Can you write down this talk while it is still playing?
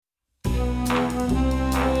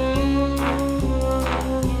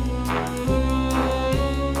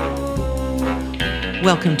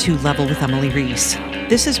Welcome to Level with Emily Reese.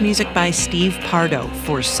 This is music by Steve Pardo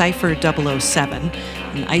for Cypher 007,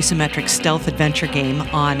 an isometric stealth adventure game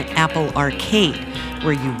on Apple Arcade,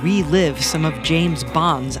 where you relive some of James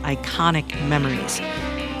Bond's iconic memories.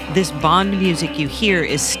 This Bond music you hear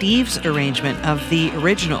is Steve's arrangement of the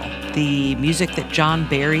original, the music that John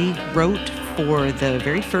Barry wrote for the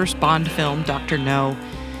very first Bond film, Dr. No,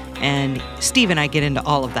 and Steve and I get into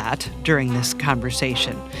all of that during this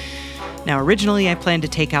conversation. Now, originally, I planned to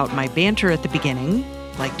take out my banter at the beginning,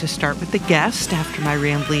 like to start with the guest after my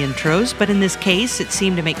rambly intros, but in this case, it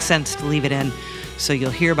seemed to make sense to leave it in, so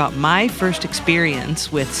you'll hear about my first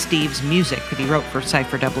experience with Steve's music that he wrote for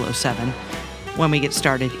Cypher 007 when we get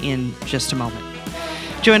started in just a moment.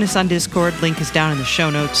 Join us on Discord. Link is down in the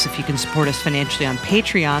show notes. If you can support us financially on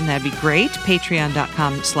Patreon, that'd be great.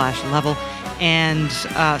 Patreon.com/level. And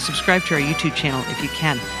subscribe to our YouTube channel if you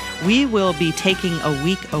can. We will be taking a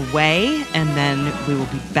week away, and then we will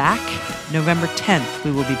be back. November 10th,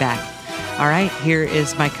 we will be back. All right, here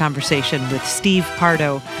is my conversation with Steve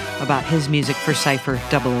Pardo about his music for Cypher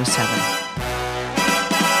 007.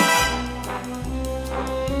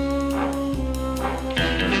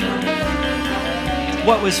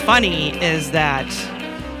 What was funny is that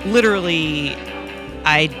literally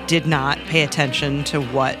I did not pay attention to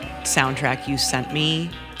what soundtrack you sent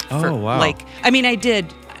me. Oh, wow. I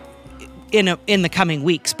did in the coming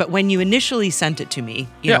weeks, but when you initially sent it to me,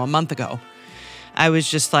 you know, a month ago, I was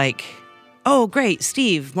just like, oh, great,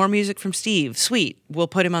 Steve, more music from Steve. Sweet. We'll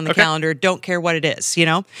put him on the calendar. Don't care what it is, you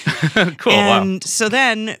know? Cool. And so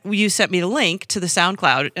then you sent me the link to the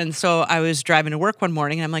SoundCloud. And so I was driving to work one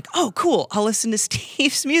morning and I'm like, oh, cool. I'll listen to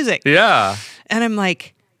Steve's music. Yeah. And I'm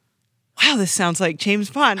like, wow, this sounds like James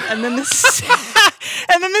Bond. And then this,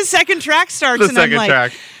 and then the second track starts.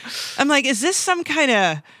 I'm like, is this some kind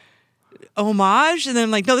of homage? And then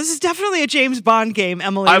I'm like, no, this is definitely a James Bond game,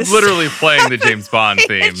 Emily. I'm literally playing the James Bond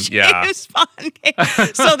theme. James Bond game.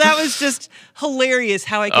 So that was just hilarious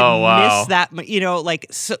how I could miss that, you know, like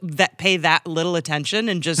that pay that little attention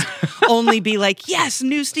and just only be like, yes,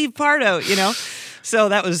 new Steve Pardo, you know? So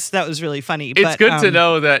that was really funny. It's good to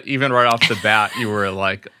know that even right off the bat, you were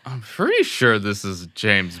like, I'm pretty sure this is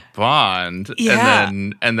James Bond. Yeah.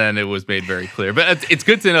 And then it was made very clear. But it's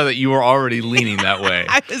good to know that you were already leaning that way.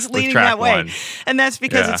 I was leaning that way. And that's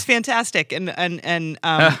because it's fantastic. And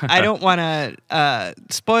I don't want to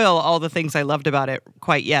spoil all the things I loved about it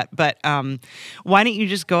quite yet. But why don't you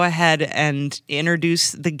just go ahead and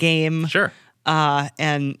introduce the game? Sure.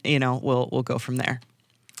 And, you know, we'll go from there.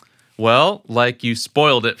 Well, like you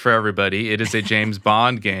spoiled it for everybody, it is a James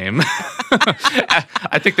Bond game.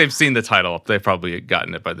 I think they've seen the title. They've probably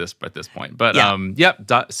gotten it by this point. But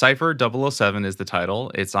Cypher 007 is the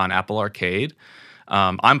title. It's on Apple Arcade.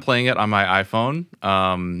 I'm playing it on my iPhone.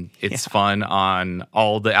 It's fun on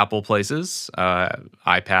all the Apple places,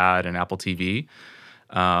 iPad and Apple TV.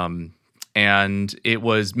 And it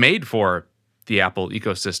was made for the Apple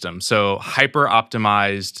ecosystem. So hyper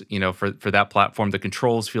optimized, you know, for that platform. The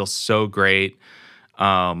controls feel so great.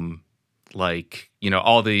 Like, you know,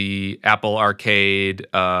 all the Apple Arcade,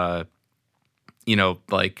 you know,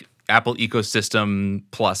 like Apple ecosystem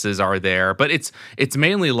pluses are there, but it's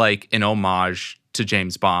mainly like an homage to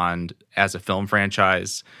James Bond as a film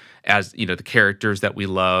franchise, as, you know, the characters that we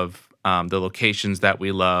love, the locations that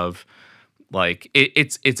we love. Like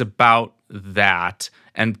it's about that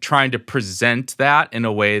and trying to present that in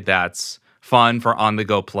a way that's fun for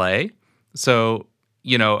on-the-go play. So,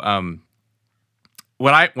 you know,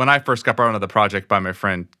 when I first got brought onto the project by my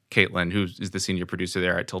friend Caitlin, who is the senior producer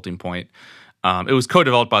there at Tilting Point, it was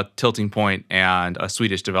co-developed by Tilting Point and a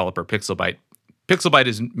Swedish developer, Pixelbyte. Pixelbyte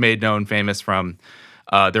is famous from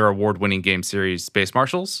their award-winning game series Space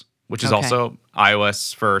Marshals, which is also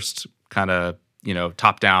iOS first, kind of, you know,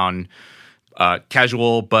 top-down,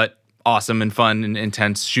 casual but awesome and fun and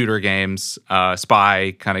intense shooter games,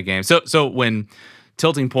 spy kind of games. So when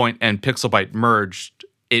Tilting Point and Pixelbyte merged,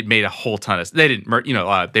 it made a whole ton of. They didn't merge, you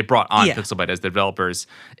know. They brought on Pixelbyte as developers.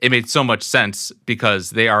 It made so much sense because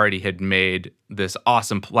they already had made this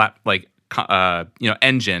awesome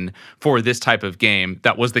engine for this type of game.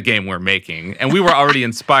 That was the game we're making, and we were already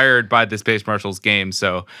inspired by the Space Marshals game.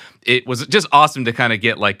 So it was just awesome to kind of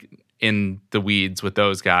get like in the weeds with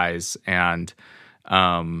those guys and.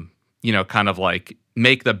 You know, kind of like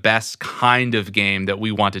make the best kind of game that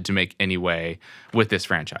we wanted to make anyway with this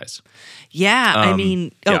franchise. Yeah, I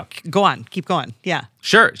mean, go on, keep going. Yeah,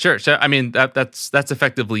 sure. I mean, that's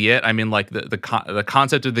effectively it. I mean, like the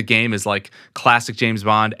concept of the game is like classic James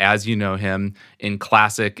Bond as you know him in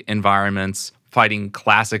classic environments, fighting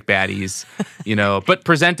classic baddies, but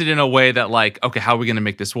presented in a way that like, okay, how are we going to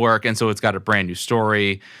make this work? And so it's got a brand new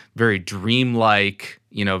story, very dreamlike,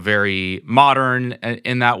 very modern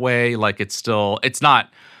in that way. Like it's not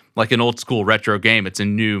like an old school retro game. It's a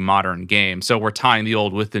new modern game. So we're tying the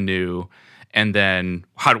old with the new. And then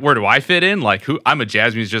where do I fit in? Like I'm a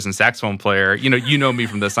jazz musician and saxophone player. You know me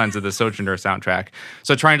from the Signs of the Sojourner soundtrack.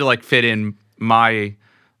 So trying to like fit in my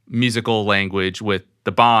musical language with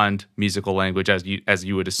the Bond musical language, as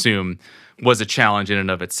you would assume, was a challenge in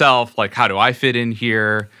and of itself. Like, how do I fit in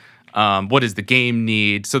here? What does the game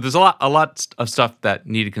need? So there's a lot of stuff that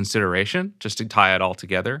needed consideration just to tie it all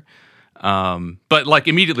together. But like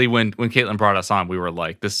immediately when Caitlin brought us on, we were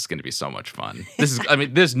like, this is going to be so much fun.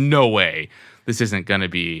 There's no way this isn't going to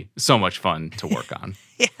be so much fun to work on.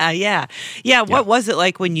 Yeah. What was it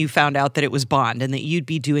like when you found out that it was Bond and that you'd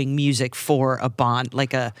be doing music for a Bond,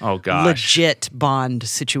 like a legit Bond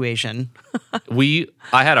situation? I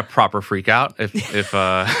had a proper freak out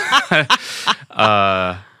because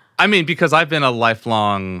I've been a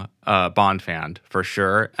lifelong Bond fan for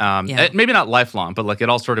sure. Maybe not lifelong, but like it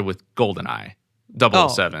all started with GoldenEye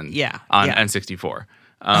 007 on N64.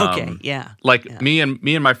 Me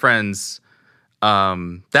and my friends,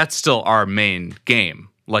 that's still our main game,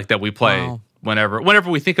 like that we play whenever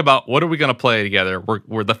we think about what are we going to play together.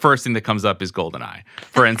 We're the first thing that comes up is GoldenEye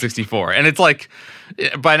for N64, and it's like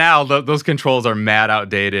by now those controls are mad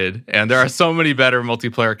outdated, and there are so many better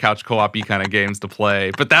multiplayer couch co-op-y kind of games to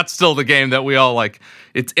play. But that's still the game that we all like.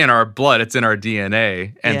 It's in our blood. It's in our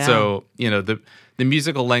DNA, and so the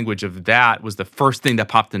musical language of that was the first thing that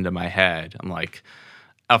popped into my head. I'm like,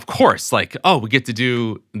 of course, like, oh, we get to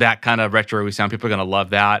do that kind of retro-y sound. People are going to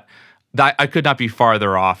love that. I could not be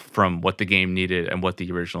farther off from what the game needed and what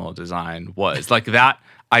the original design was. Like that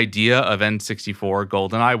idea of N64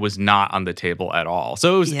 GoldenEye was not on the table at all.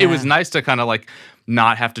 So it was nice to kind of like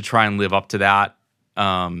not have to try and live up to that,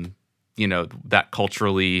 that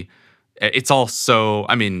culturally. It's also,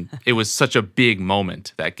 it was such a big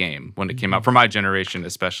moment, that game, when it came out, for my generation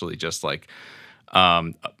especially, just like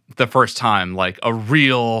the first time, like a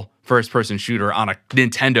real first-person shooter on a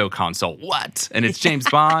Nintendo console. What? And it's James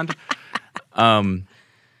Bond.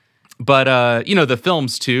 But the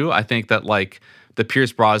films too, I think that like the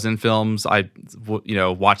Pierce Brosnan films, I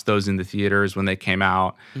watched those in the theaters when they came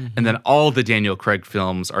out. And then all the Daniel Craig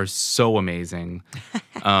films are so amazing.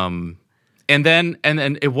 And then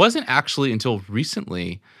it wasn't actually until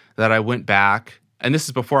recently that I went back, and this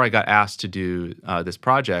is before I got asked to do this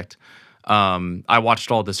project. I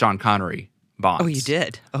watched all the Sean Connery Bonds. Oh, you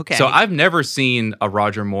did? Okay. So I've never seen a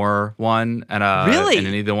Roger Moore one, and really? And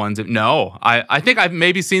any of the ones. No, I think I've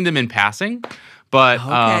maybe seen them in passing, but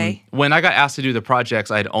when I got asked to do the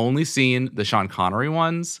projects, I'd only seen the Sean Connery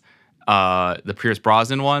ones, the Pierce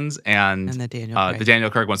Brosnan ones, and the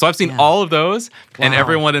Daniel Craig ones. So I've seen all of those, and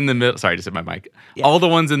everyone in the middle. Sorry, I just hit my mic. Yeah. All the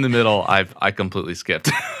ones in the middle, I completely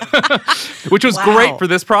skipped, which was great for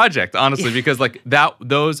this project, honestly, because like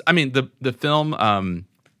those. The film.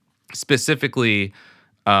 Specifically,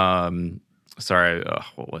 what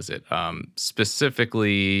was it?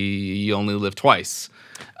 Specifically, You Only Live Twice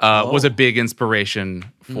was a big inspiration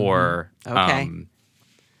for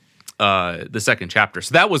the second chapter.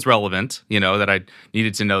 So that was relevant, that I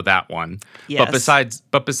needed to know that one. Yes.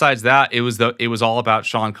 But besides that, it was all about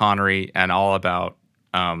Sean Connery and all about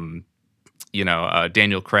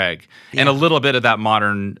Daniel Craig and a little bit of that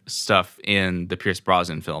modern stuff in the Pierce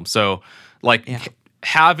Brosnan film. So like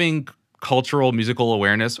having cultural musical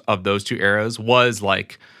awareness of those two eras was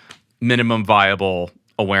like minimum viable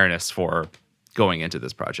awareness for going into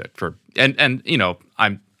this project.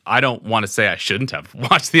 I don't want to say I shouldn't have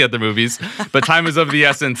watched the other movies, but time is of the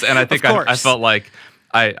essence, and I think I felt like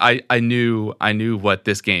I knew what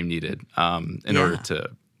this game needed in order to.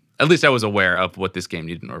 At least I was aware of what this game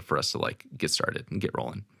needed in order for us to like get started and get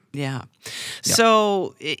rolling. Yeah.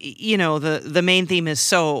 So, the main theme is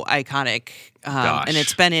so iconic, and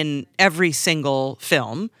it's been in every single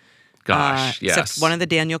film. Yes. Except one of the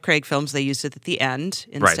Daniel Craig films, they used it at the end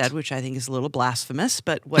instead, which I think is a little blasphemous,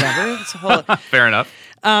 but whatever. It's a whole fair enough.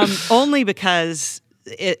 Only because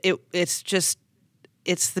it's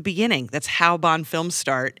the beginning. That's how Bond films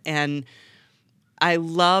start, and I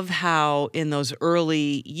love how in those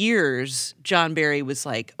early years, John Barry was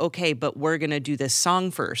like, okay, but we're going to do this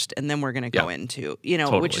song first, and then we're going to go into,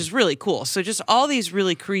 which is really cool. So just all these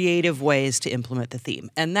really creative ways to implement the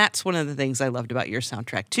theme. And that's one of the things I loved about your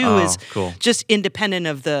soundtrack, too, is just independent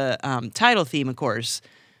of the title theme, of course,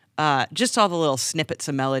 just all the little snippets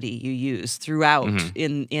of melody you use throughout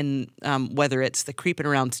in whether it's the creeping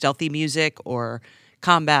around stealthy music or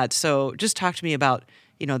combat. So just talk to me about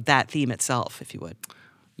that theme itself, if you would.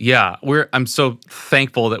 Yeah, I'm so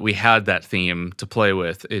thankful that we had that theme to play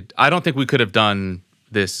with. I don't think we could have done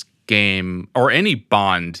this game or any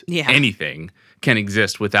Bond, anything can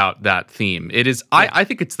exist without that theme. It is, I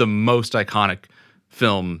think it's the most iconic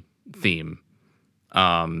film theme,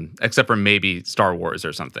 except for maybe Star Wars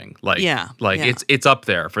or something. It's up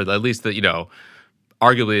there for at least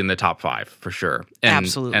arguably in the top 5 for sure. And,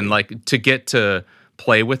 Absolutely. And to get to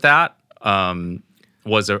play with that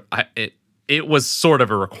it was sort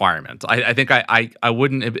of a requirement. I think I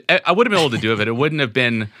wouldn't have been able to do it, but it wouldn't have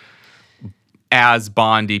been as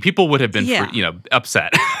Bondy. People would have been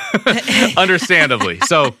upset, understandably.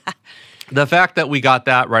 So the fact that we got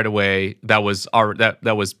that right away, that was part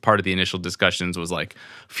of the initial discussions. Was like,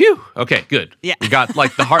 phew, okay, good. Yeah, we got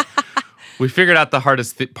the heart. We figured out the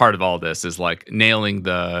hardest part of all this is nailing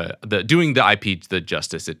doing the IP the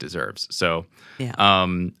justice it deserves. So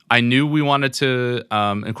I knew we wanted to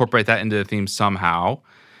incorporate that into the theme somehow,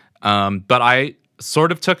 but I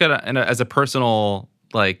sort of took it as a personal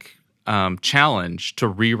challenge to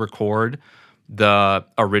re-record the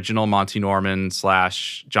original Monty Norman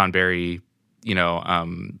 / John Barry,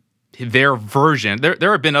 their version.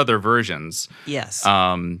 There have been other versions. Yes.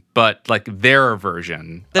 But their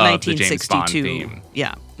version of the James Bond 1962 theme.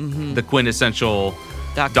 Yeah. Mm-hmm. The quintessential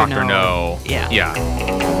Dr. No. Yeah.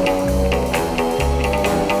 Yeah.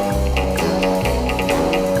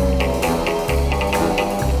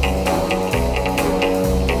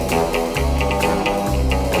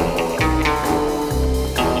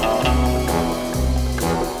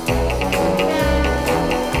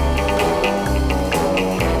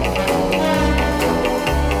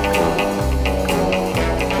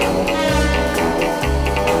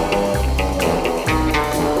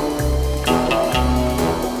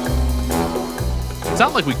 It's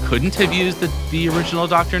not like we couldn't have used the original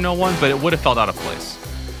Dr. No one, but it would have felt out of place.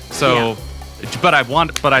 So, but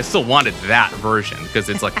I still wanted that version because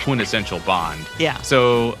it's quintessential Bond. Yeah.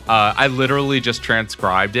 So I literally just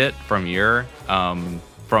transcribed it from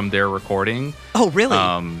their recording. Oh,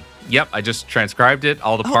 really? Yep. I just transcribed it,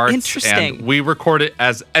 all the parts. Interesting. And we record it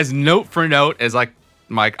as note for note as I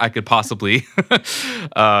could possibly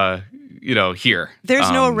hear.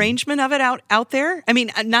 There's no arrangement of it out there? I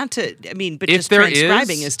mean, but just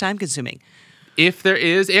transcribing is time consuming. If there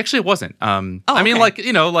is, actually it wasn't. I mean, I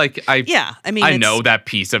know that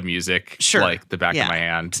piece of music like the back of my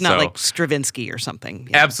hand. It's not like Stravinsky or something.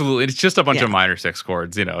 Yeah. Absolutely. It's just a bunch of minor 6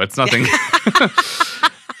 chords, it's nothing.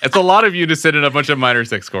 It's a lot of unison and a bunch of minor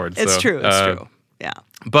 6 chords. It's true. It's true. Yeah.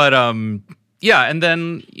 But and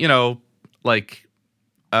then,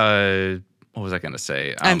 what was I going to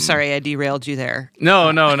say? I'm sorry, I derailed you there.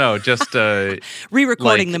 No. Just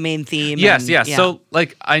re-recording the main theme. Yes. So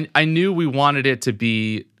I knew we wanted it to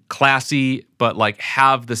be classy, but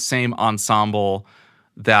have the same ensemble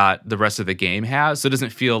that the rest of the game has, so it doesn't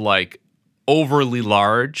feel overly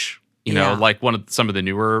large. Like some of the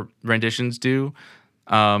newer renditions do,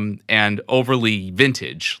 and overly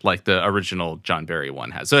vintage, like the original John Barry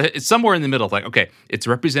one has. So it's somewhere in the middle. Okay, it's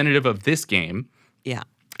representative of this game. Yeah.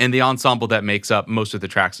 And the ensemble that makes up most of the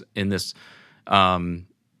tracks in this,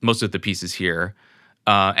 most of the pieces here,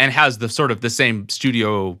 and has the sort of the same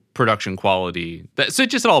studio production quality. So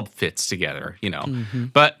it all fits together, Mm-hmm.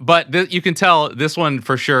 But you can tell this one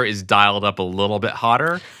for sure is dialed up a little bit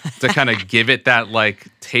hotter to kind of give it that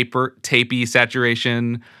tapey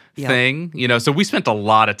saturation thing, So we spent a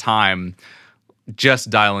lot of time just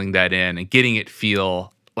dialing that in and getting it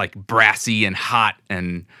feel brassy and hot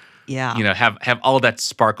and. Yeah, have all that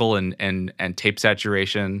sparkle and tape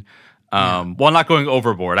saturation, while not going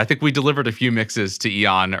overboard. I think we delivered a few mixes to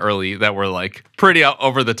Eon early that were pretty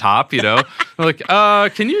over the top. We're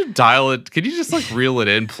can you dial it? Can you just reel it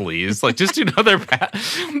in, please? Just they're bad.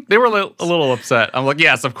 They were a little upset. I'm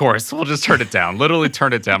yes, of course. We'll just turn it down. Literally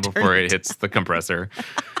turn it down before it hits the compressor.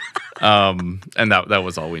 And that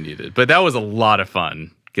was all we needed. But that was a lot of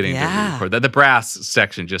fun getting to record that. The brass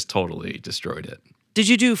section just totally destroyed it. Did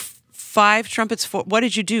you do 5 trumpets? What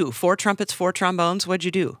did you do? 4 trumpets, 4 trombones? What did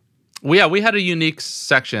you do? We had a unique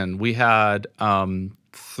section. We had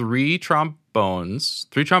 3 trombones,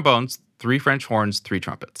 3 French horns, 3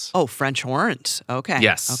 trumpets. Oh, French horns. Okay.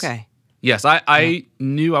 Yes. Okay. Yes, I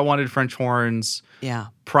knew I wanted French horns. Yeah.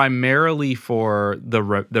 Primarily for the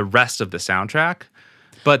rest of the soundtrack,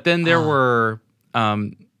 but then there were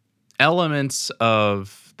elements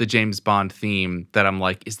of the James Bond theme that I'm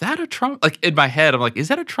is that a in my head I'm is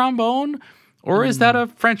that a trombone or is that a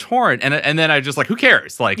French horn? And then I just who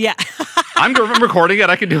cares? I'm recording it.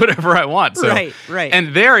 I can do whatever I want. So, right.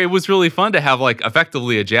 And there it was really fun to have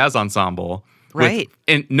effectively a jazz ensemble Right.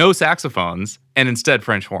 And no saxophones, and instead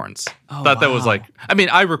French horns. Oh, Thought that was wow. like, I mean,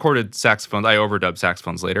 I recorded saxophones. I overdubbed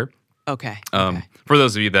saxophones later. Okay. For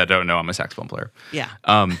those of you that don't know, I'm a saxophone player. Yeah.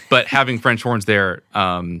 But having French horns there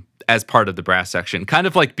as part of the brass section, kind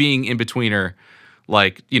of like being in betweener,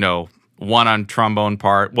 like, you know, one on trombone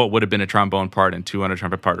part, what would have been a trombone part, and two on a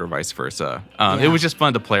trumpet part, or vice versa. It was just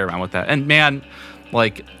fun to play around with that. And man,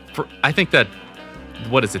 like, I think that,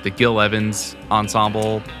 what is it, the Gil Evans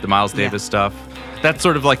ensemble, the Miles Davis stuff, that's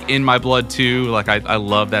sort of like in my blood too. Like, I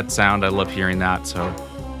love that sound. I love hearing that. So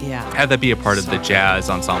Yeah. had that be a part of the jazz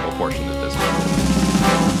ensemble portion of this one.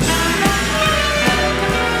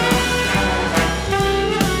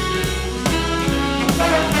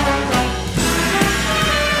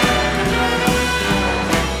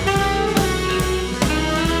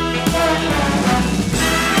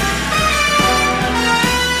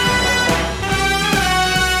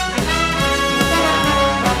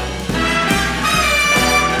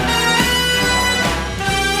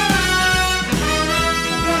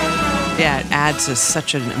 Yeah, it adds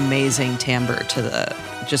such an amazing timbre to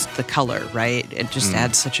the color, right? It just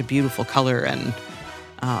adds such a beautiful color, and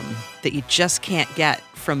that you just can't get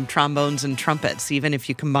from trombones and trumpets, even if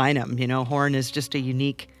you combine them. You know, horn is just a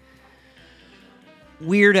unique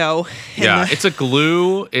weirdo. Yeah, it's a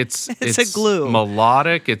glue. It's a glue.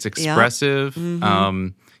 Melodic. It's expressive.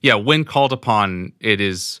 Yeah, when called upon, it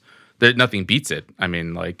is. Nothing beats it. I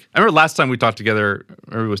mean, like, I remember last time we talked together,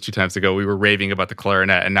 or it was 2 times ago, we were raving about the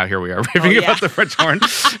clarinet, and now here we are raving about the French horn.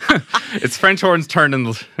 It's French horn's turn in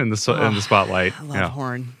the spotlight. I love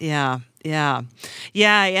horn. Yeah.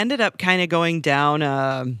 I ended up kind of going down,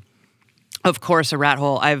 of course, a rat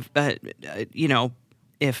hole. I've, you know,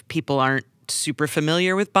 if people aren't super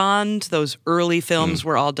familiar with Bond, those early films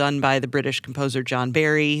were all done by the British composer John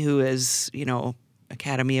Barry, who is, you know,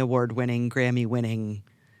 Academy Award winning, Grammy winning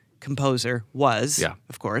composer,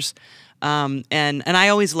 of course. And I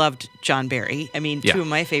always loved John Barry. I mean, two of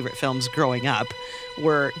my favorite films growing up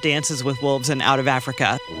were Dances with Wolves and Out of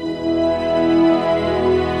Africa.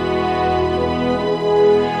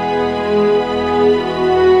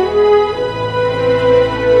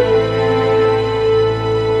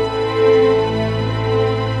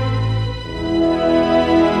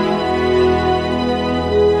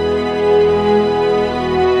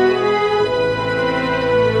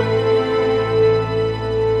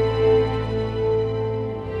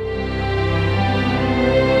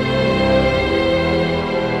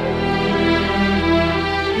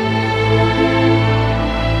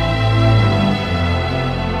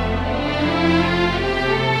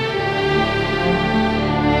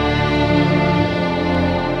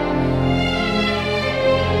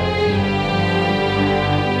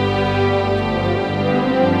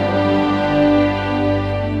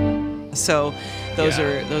 So those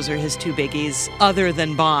are his two biggies, other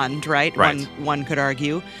than Bond, right? One could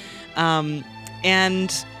argue.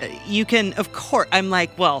 And you can, of course, I'm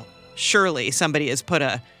like, well, surely somebody has put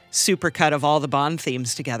a supercut of all the Bond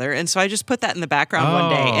themes together. And so I just put that in the background one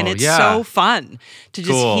day. And it's so fun to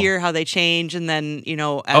just hear how they change. And then, you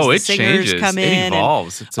know, as the singers come in. It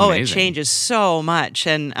evolves. It's amazing. It changes so much.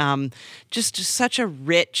 And just such a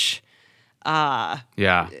rich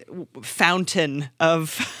fountain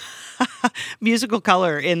of musical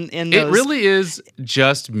color in those. It really is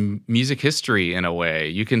just music history in a way.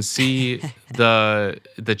 You can see the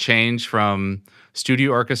change from studio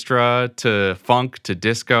orchestra to funk to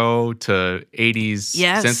disco to 80s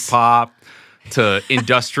synth pop to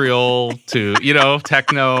industrial to, you know,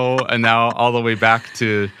 techno, and now all the way back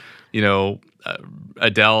to, you know,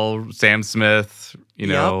 Adele, Sam Smith, you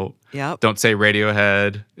know, Don't Say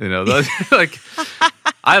Radiohead, you know, like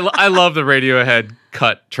I love the Radiohead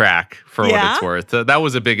cut track for what it's worth. That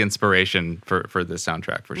was a big inspiration for this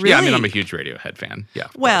soundtrack for sure. Really? Yeah, I mean, I'm a huge Radiohead fan. Yeah.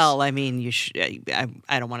 Well, I mean, you should.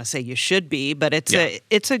 I don't want to say you should be, but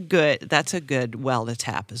that's a good well to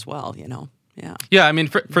tap as well. You know. Yeah. Yeah. I mean,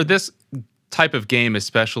 for this type of game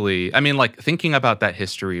especially, I mean, like thinking about that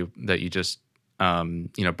history that you just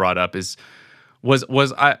brought up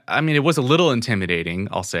I mean, it was a little intimidating,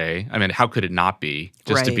 I'll say. I mean, how could it not be?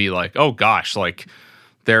 Just to be like, oh gosh, like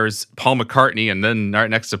there's Paul McCartney and then right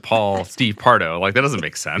next to Paul, Steve Pardo. Like that doesn't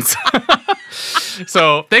make sense.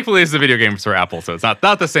 So thankfully it's a video game for Apple, so it's not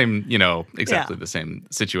the same, exactly the same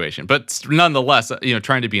situation. But nonetheless,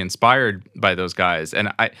 trying to be inspired by those guys.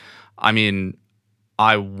 And I mean,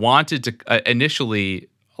 I wanted to initially,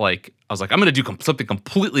 like, I was like, I'm going to do something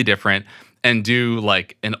completely different and do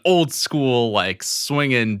like an old school, like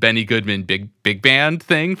swinging Benny Goodman big band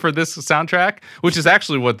thing for this soundtrack, which is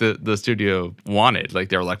actually what the studio wanted. Like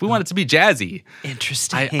they were like, we want it to be jazzy.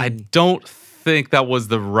 Interesting. I don't think that was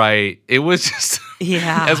the right. It was just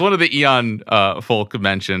as one of the Eon folk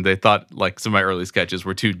mentioned, they thought like some of my early sketches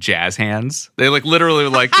were too jazz hands. They like literally were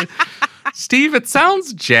like, Steve, it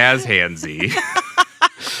sounds jazz handsy.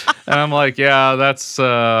 And I'm like, yeah, that's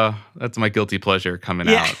my guilty pleasure coming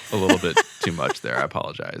out a little bit too much there. I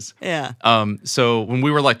apologize. Yeah. So when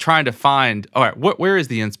we were like trying to find, all right, where is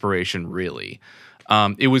the inspiration really?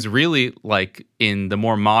 It was really like in the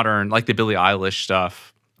more modern, like the Billie Eilish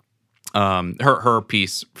stuff. Her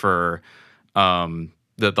piece for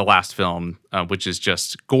the last film, which is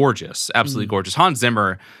just gorgeous, absolutely gorgeous. Hans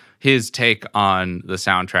Zimmer, his take on the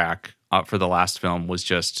soundtrack for the last film was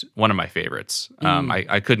just one of my favorites.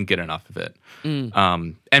 I couldn't get enough of it.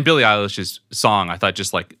 And Billie Eilish's song, I thought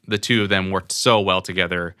just like the two of them worked so well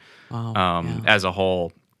together as a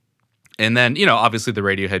whole. And then, obviously the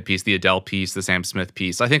Radiohead piece, the Adele piece, the Sam Smith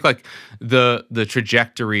piece. I think like the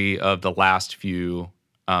trajectory of the last few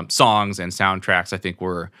songs and soundtracks, I think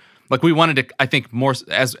were like we wanted to. I think more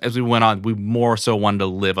as we went on, we more so wanted to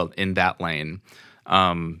live in that lane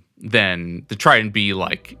than to try and be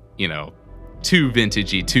like too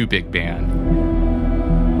vintagey, too big band.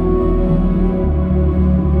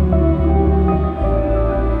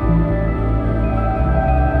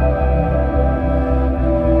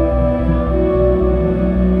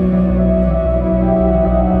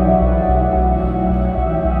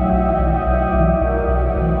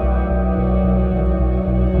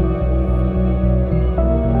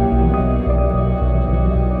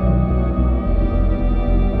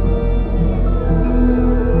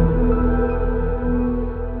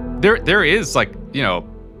 There is like,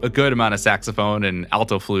 a good amount of saxophone and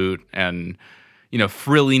alto flute and,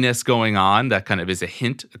 frilliness going on that kind of is a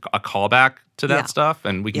hint, a callback to that stuff.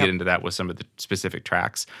 And we can get into that with some of the specific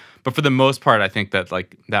tracks. But for the most part, I think that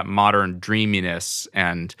like that modern dreaminess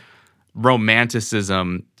and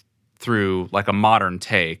romanticism through like a modern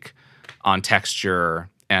take on texture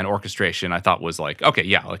and orchestration, I thought was like, okay,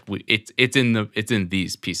 yeah, like it's in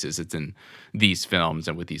these pieces, it's in these films,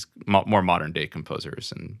 and with these more modern day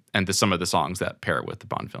composers, and some of the songs that pair it with the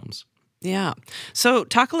Bond films. Yeah. So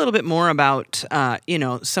talk a little bit more about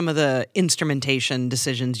some of the instrumentation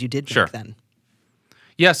decisions you did make then.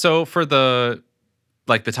 Yeah. So for the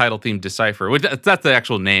title theme Decipher, that's the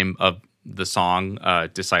actual name of the song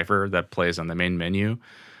Decipher that plays on the main menu.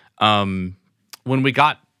 When we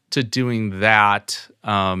got to doing that,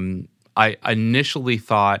 I initially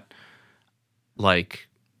thought like,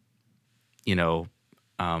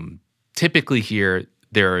 typically here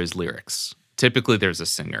there is lyrics. Typically there's a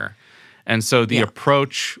singer. And so the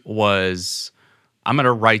approach was, I'm going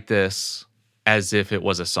to write this as if it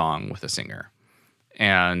was a song with a singer.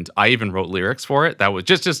 And I even wrote lyrics for it. That was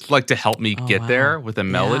just like to help me get there with a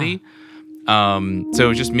melody. So it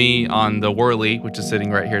was just me on the Whirly, which is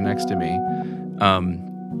sitting right here next to me.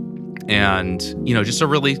 And, just a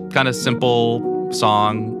really kind of simple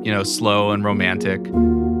song, slow and romantic.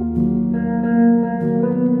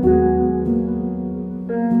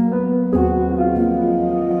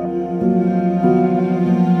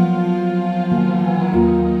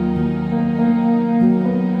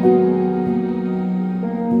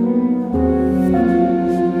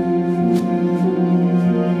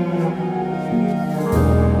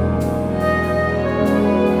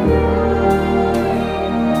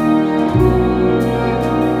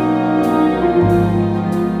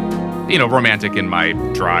 Romantic in my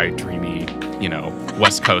dry, dreamy,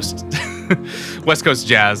 West Coast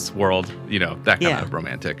jazz world, that kind of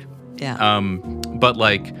romantic. Yeah. But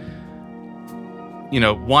like,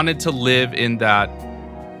 wanted to live in that,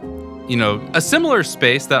 a similar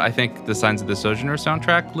space that I think the Signs of the Sojourner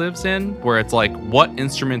soundtrack lives in, where it's like, what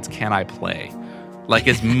instruments can I play? Like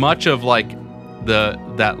as much of like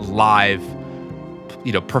that live,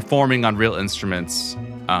 performing on real instruments,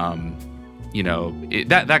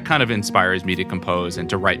 that kind of inspires me to compose and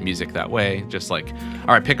to write music that way. Just like,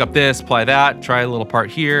 all right, pick up this, apply that, try a little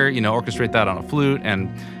part here, orchestrate that on a flute and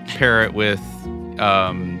pair it with,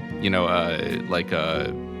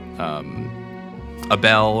 a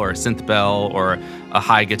bell or a synth bell or a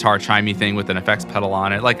high guitar chimey thing with an effects pedal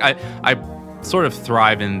on it. Like I sort of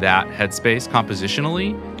thrive in that headspace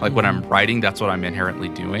compositionally. Like when I'm writing, that's what I'm inherently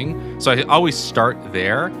doing. So I always start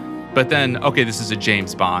there, but then, okay, this is a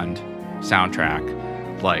James Bond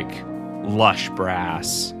soundtrack, like lush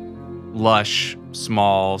brass, lush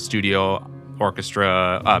small studio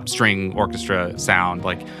orchestra, string orchestra sound,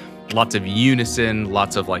 like lots of unison,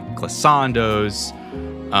 lots of like glissandos,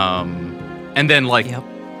 and then like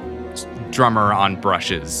drummer on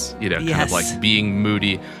brushes, kind of like being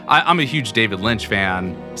moody. I'm a huge David Lynch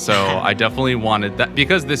fan, so I definitely wanted that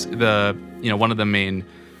because one of the main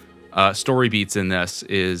story beats in this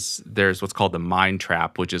is there's what's called the mind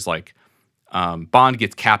trap, which is like Bond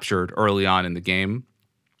gets captured early on in the game,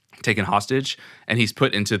 taken hostage, and he's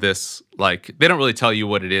put into this, like, they don't really tell you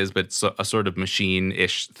what it is, but it's a sort of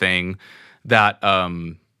machine-ish thing that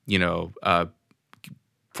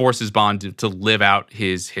forces Bond to live out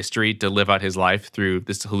his history, to live out his life through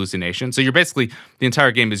this hallucination. So you're basically, the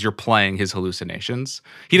entire game is you're playing his hallucinations.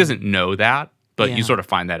 He doesn't know that, but you sort of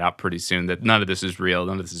find that out pretty soon, that none of this is real,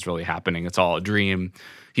 none of this is really happening. It's all a dream.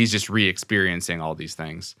 He's just re-experiencing all these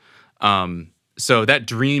things. So that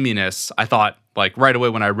dreaminess, I thought, like, right away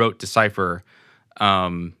when I wrote to Cypher,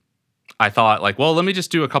 I thought, like, well, let me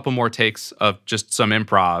just do a couple more takes of just some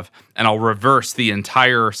improv, and I'll reverse the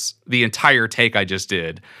entire take I just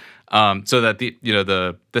did, so that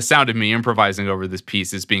the sound of me improvising over this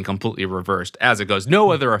piece is being completely reversed as it goes.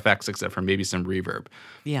 No other effects except for maybe some reverb,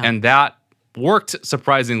 and that worked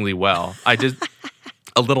surprisingly well. I did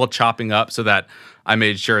a little chopping up so that I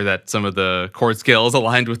made sure that some of the chord scales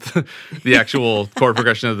aligned with the actual chord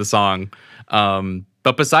progression of the song.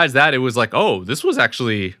 But besides that, it was like, oh, this was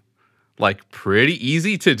actually like pretty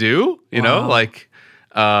easy to do, you know, like,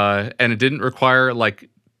 and it didn't require like,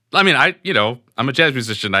 I mean, I'm a jazz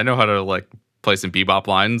musician. I know how to like play some bebop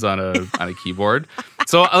lines on a keyboard.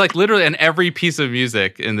 So I like literally in every piece of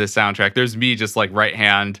music in this soundtrack, there's me just like right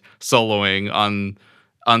hand soloing on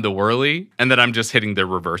the whirly, and then I'm just hitting the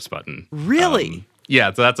reverse button. Really?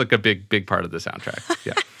 Yeah. So that's like a big part of the soundtrack.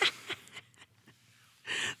 Yeah.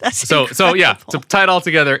 That's so yeah, to tie it all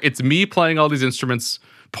together, it's me playing all these instruments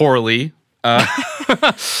poorly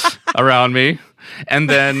around me, and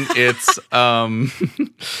then it's a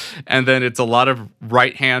lot of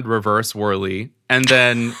right hand reverse whirly, and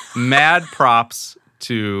then mad props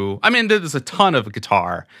to, I mean, there's a ton of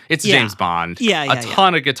guitar. It's James Bond. A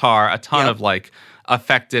ton of guitar, a ton of like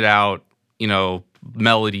affected out,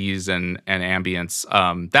 melodies and ambience.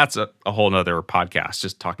 That's a whole nother podcast,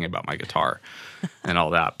 just talking about my guitar and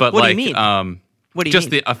all that. But what like, do you mean? What do you just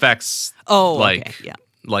mean? the effects. Oh, like, okay. Yeah.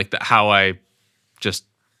 Like how I just,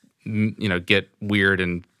 get weird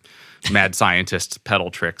and mad scientist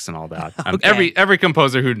pedal tricks and all that. Okay. Every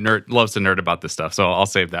composer who loves to nerd about this stuff, so I'll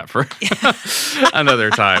save that for another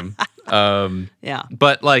time.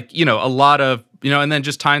 But like, a lot of, and then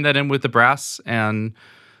just tying that in with the brass and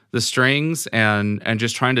the strings and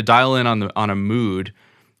just trying to dial in on a mood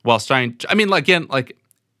whilst trying. I mean, like, again, like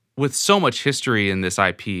with so much history in this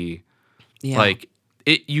IP, like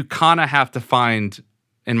you kind of have to find,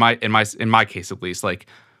 in my case at least, like,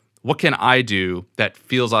 what can I do that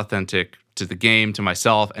feels authentic to the game, to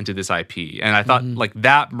myself, and to this IP? And I thought like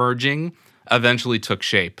that merging eventually took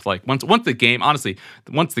shape. Like once the game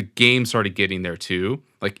started getting there too,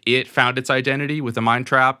 like it found its identity with the Mind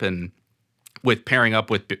Trap and with pairing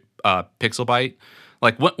up with Pixel Byte.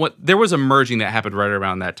 Like what there was a merging that happened right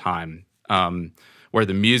around that time, where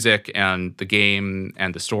the music and the game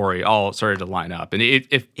and the story all started to line up. And it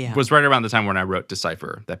was right around the time when I wrote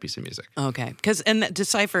Decipher, that piece of music. Okay. And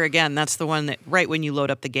Decipher, again, that's the one that right when you load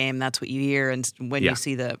up the game, that's what you hear. And when you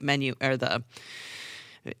see the menu or the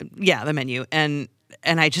menu. And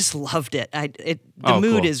I just loved it. The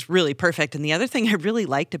mood is really perfect. And the other thing I really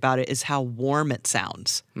liked about it is how warm it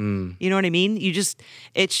sounds. You know what I mean?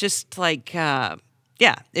 It's just like,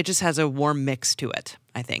 it just has a warm mix to it,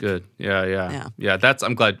 I think. Good. Yeah.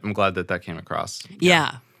 I'm glad that came across.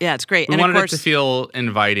 Yeah, it's great. We and wanted of course, it to feel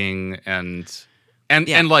inviting and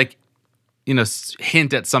like,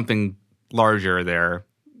 hint at something larger there.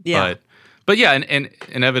 Yeah. But yeah, and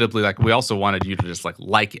inevitably, like, we also wanted you to just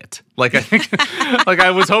like it. Like, I think, like, I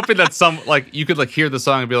was hoping that you could like hear the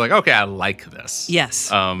song and be like, okay, I like this. Yes.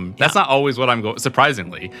 That's not always what I'm going.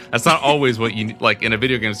 Surprisingly, that's not always what you like in a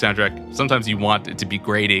video game soundtrack. Sometimes you want it to be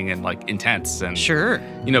grating and like intense and sure.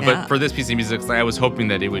 But for this piece of music, like, I was hoping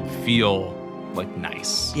that it would feel like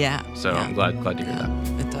nice. Yeah. So I'm glad to hear that.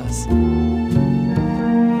 It does.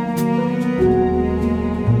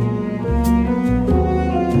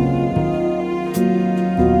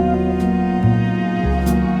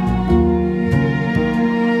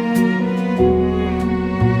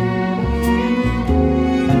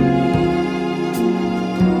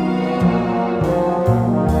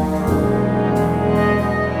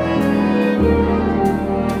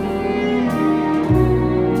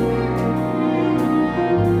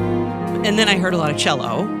 And then I heard a lot of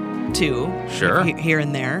cello, too. Sure. Here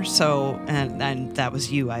and there. So, and that was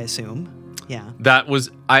you, I assume. Yeah. That was,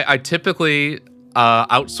 I typically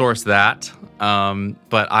outsource that,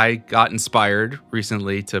 but I got inspired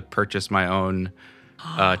recently to purchase my own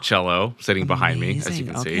cello sitting behind me, as you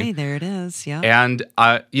can see. Okay, there it is. Yeah. And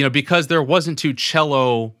because there wasn't too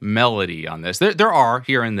cello melody on this, there are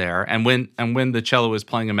here and there. And when the cello is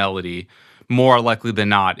playing a melody, more likely than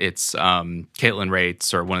not, it's Caitlin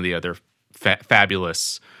Rates or one of the other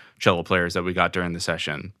fabulous cello players that we got during the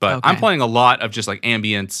session. But I'm playing a lot of just like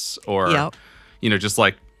ambience or just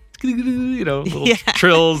like little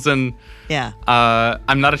trills and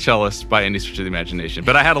I'm not a cellist by any stretch of the imagination,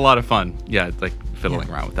 but I had a lot of fun. Yeah, like fiddling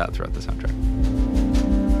around with that throughout the soundtrack.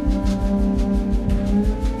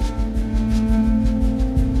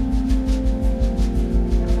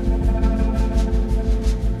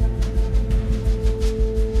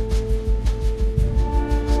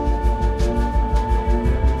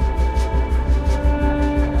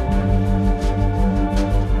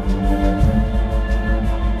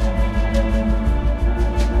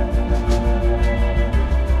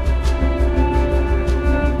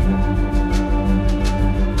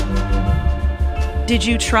 Did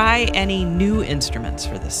you try any new instruments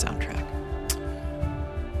for this soundtrack?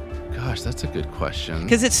 Gosh, that's a good question.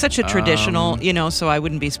 Because it's such a traditional, so I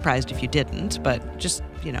wouldn't be surprised if you didn't, but just,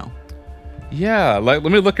 Yeah, like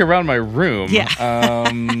let me look around my room. Yeah.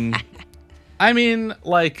 I mean,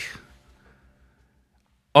 like,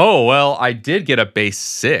 I did get a bass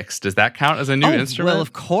 6. Does that count as a new instrument? Well,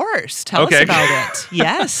 of course. Tell us about it.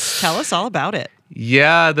 Yes, tell us all about it.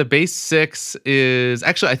 Yeah, the bass 6 is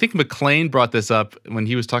actually, I think McLean brought this up when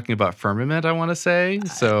he was talking about Firmament, I want to say.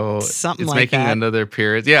 So something it's like making that. another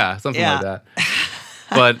period. Yeah, something like that.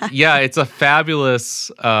 But yeah, it's a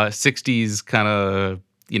fabulous 60s kind of,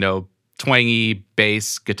 twangy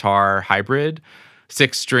bass guitar hybrid,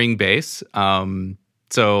 6-string bass.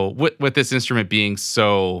 So with this instrument being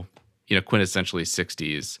so, quintessentially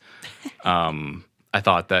 60s, I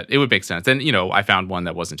thought that it would make sense. And, I found one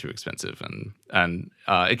that wasn't too expensive and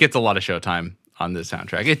it gets a lot of showtime on this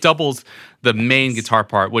soundtrack. It doubles the main guitar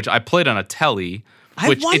part, which I played on a telly,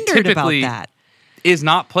 which I it typically about that. is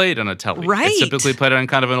not played on a telly. Right. It's typically played on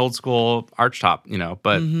kind of an old school archtop,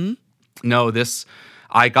 but no, this,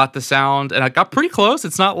 I got the sound and I got pretty close.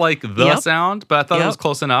 It's not like the sound, but I thought it was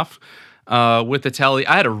close enough. With the telly,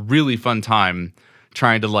 I had a really fun time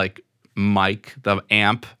trying to like mic the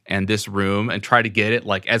amp and this room and try to get it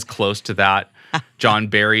like as close to that John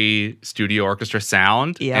Barry studio orchestra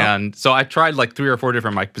sound. Yeah. And so I tried like 3 or 4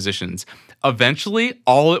 different mic positions. Eventually,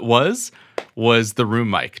 all it was the room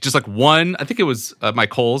mic. Just like one, I think it was my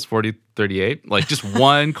Coles 4038, like just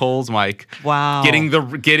one Coles mic. Wow. Getting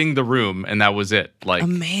the room, and that was it. Like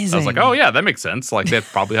amazing. I was like, oh yeah, that makes sense. Like that's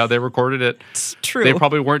probably how they recorded it. It's true. They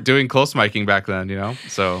probably weren't doing close miking back then,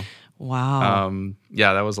 So wow.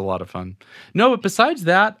 Yeah, that was a lot of fun. No, but besides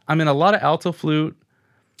that, I mean, a lot of alto flute.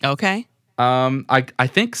 Okay. I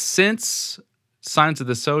think since Signs of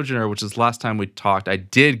the Sojourner, which is last time we talked, I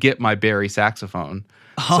did get my Barry saxophone.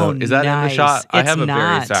 Oh, so is that in the shot? I have a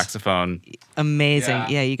Barry not. Saxophone. Amazing.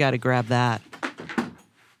 Yeah, you got to grab that.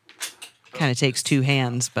 Kind of takes 2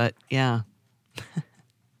 hands, but yeah.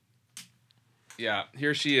 Yeah,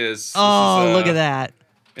 here she is. Oh, look at that.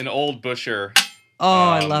 An old Busher. Oh,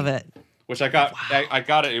 I love it. Which I got. Wow. I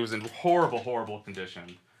got it. It was in horrible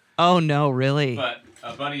condition. Oh no, really? But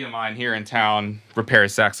a buddy of mine here in town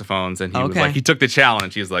repairs saxophones, and he was like, he took the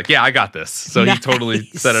challenge. He was like, yeah, I got this. So he totally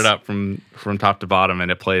set it up from top to bottom, and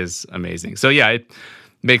it plays amazing. So yeah, it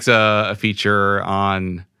makes a feature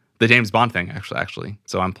on the James Bond thing, actually.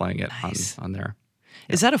 So I'm playing it on there.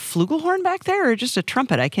 Yeah. Is that a flugelhorn back there, or just a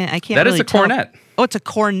trumpet? I can't. That really is a tell. cornet. Oh, it's a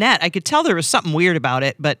cornet. I could tell there was something weird about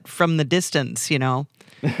it, but from the distance,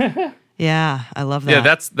 Yeah, I love that.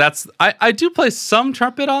 Yeah, that's. I do play some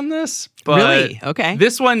trumpet on this, but really? Okay.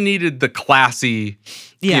 This one needed the classy,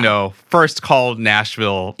 first called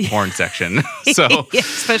Nashville horn section. So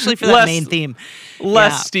especially for that main theme.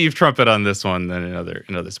 Less Steve trumpet on this one than in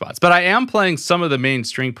other spots. But I am playing some of the main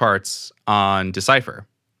string parts on Cypher.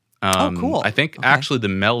 Oh, cool. I think actually the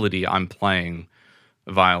melody I'm playing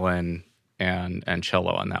violin and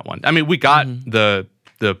cello on that one. I mean, we got the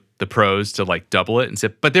pros to like double it and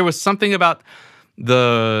sit, but there was something about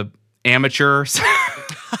the amateur.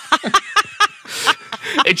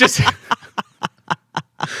 it just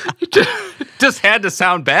had to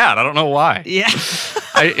sound bad. I don't know why. Yeah.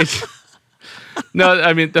 No,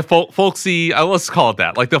 I mean the folksy. Let's call it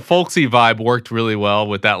that. Like the folksy vibe worked really well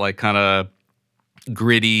with that, like kind of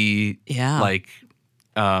gritty, like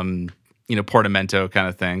portamento kind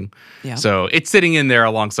of thing. Yeah. So it's sitting in there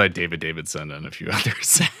alongside David Davidson and a few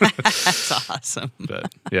others. That's awesome.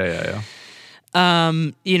 But yeah.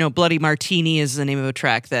 Bloody Martini is the name of a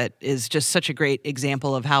track that is just such a great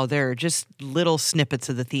example of how there are just little snippets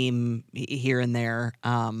of the theme here and there.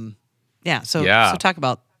 Yeah. So talk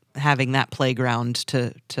about having that playground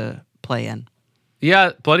to play in.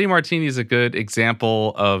 Yeah, Bloody Martini is a good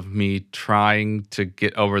example of me trying to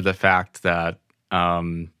get over the fact that,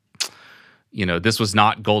 this was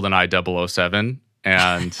not GoldenEye 007,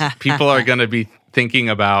 and people are going to be thinking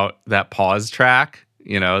about that pause track,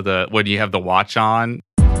 when you have the watch on.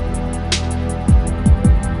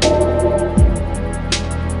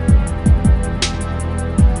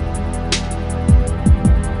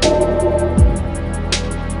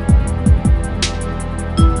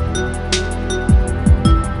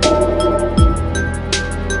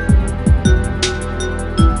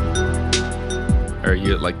 Or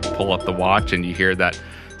you like pull up the watch and you hear that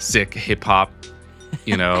sick hip hop,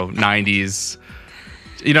 90s.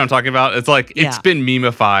 You know what I'm talking about? It's like, it's been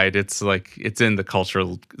memeified. It's like, it's in the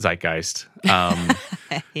cultural zeitgeist.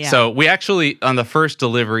 So we actually, on the first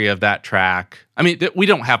delivery of that track, I mean, we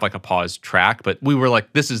don't have like a pause track, but we were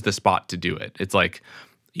like, this is the spot to do it. It's like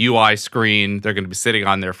UI screen. They're going to be sitting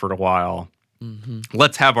on there for a while. Mm-hmm.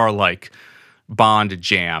 Let's have our like Bond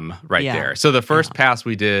jam right there. So the first pass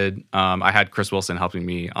we did, I had Chris Wilson helping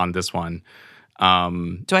me on this one. Do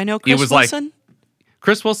I know Chris Wilson?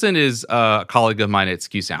 Chris Wilson is a colleague of mine at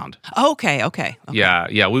SKU Sound. Oh, okay.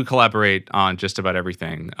 Yeah, we collaborate on just about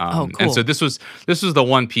everything. Cool. And so this was the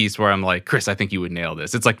one piece where I'm like, Chris, I think you would nail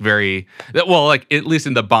this. It's like very well, like at least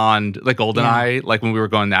in the Bond, like GoldenEye, like when we were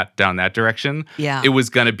going down that direction, it was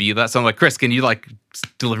gonna be that. So I'm like, Chris, can you like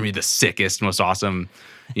deliver me the sickest, most awesome,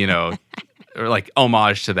 or like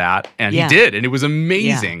homage to that? And he did, and it was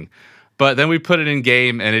amazing. But then we put it in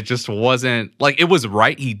game, and it just wasn't like, it was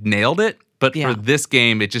right. He nailed it. But for this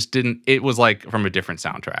game, it just didn't. It was like from a different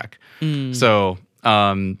soundtrack. So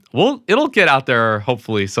it'll get out there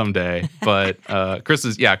hopefully someday. But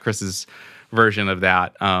Chris's version of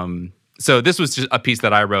that. So this was just a piece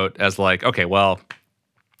that I wrote as like, okay, well,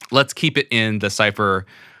 let's keep it in the Cypher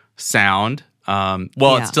sound.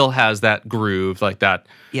 It still has that groove, like that.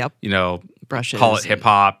 Yep. Brushes. Call it hip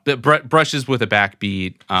hop. Brushes with a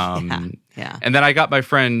backbeat. Yeah. And then I got my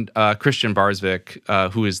friend Christian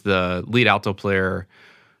Barsvik, who is the lead alto player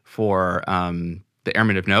for the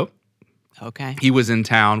Airmen of Note. Okay. He was in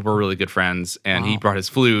town. We're really good friends, and he brought his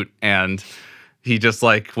flute, and he just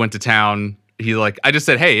like went to town. I just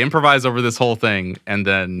said, hey, improvise over this whole thing. And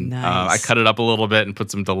then I cut it up a little bit and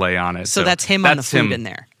put some delay on it. So that's him on the flute in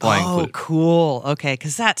there. Flute. Cool. Okay.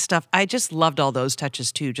 Because that stuff, I just loved all those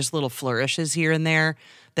touches too. Just little flourishes here and there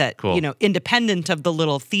that, independent of the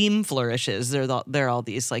little theme flourishes, they're all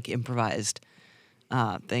these like improvised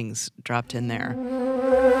things dropped in there.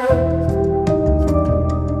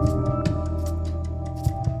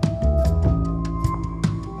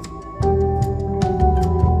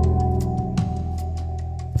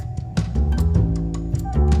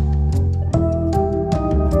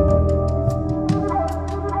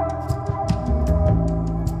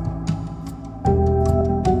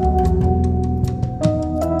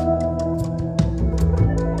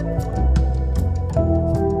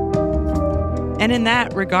 And in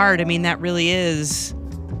that regard, I mean, that really is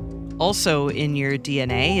also in your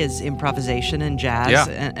DNA is improvisation and jazz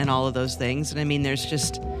and all of those things. And I mean, there's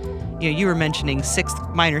just, you were mentioning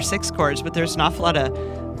minor six chords, but there's an awful lot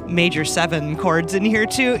of major seven chords in here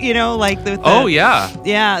too, like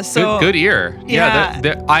yeah. So good ear.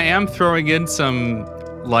 Yeah. I am throwing in some,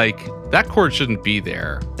 like, that chord shouldn't be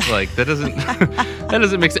there. Like that doesn't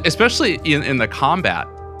make sense, especially in the combat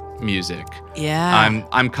music. Yeah.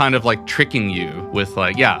 I'm kind of like tricking you with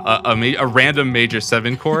like, a random major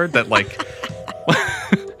seven chord that like,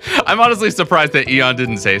 I'm honestly surprised that Eon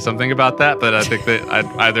didn't say something about that, but I think that I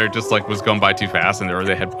either just like was going by too fast or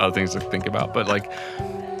they had other things to think about. But like,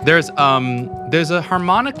 there's a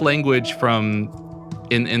harmonic language from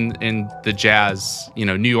in the jazz,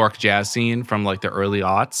 New York jazz scene from like the early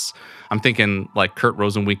aughts. I'm thinking like Kurt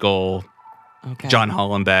Rosenwinkel, John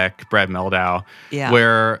Hollenbeck, Brad Meldau,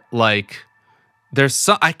 where like there's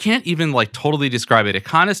some, I can't even like totally describe it. It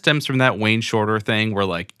kind of stems from that Wayne Shorter thing where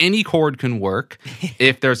like any chord can work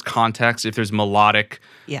if there's context, if there's melodic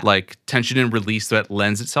like tension and release that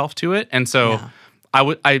lends itself to it. And so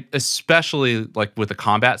I especially like with the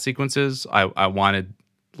combat sequences, I wanted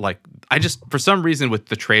like, I just, for some reason with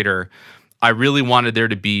the Traitor, I really wanted there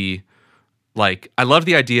to be like, I love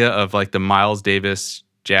the idea of like the Miles Davis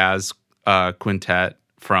jazz quintet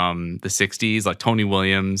from the 60s, like Tony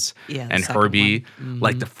Williams and Herbie,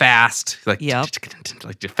 like the fast, like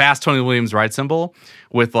the fast Tony Williams ride cymbal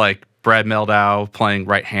with like Brad Meldau playing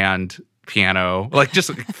right hand piano, like just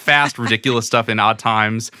like fast, ridiculous stuff in odd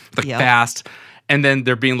times, like fast. And then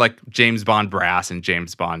there being like James Bond brass and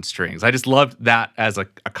James Bond strings. I just loved that as a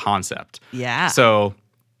concept. Yeah. So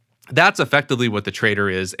that's effectively what the Traitor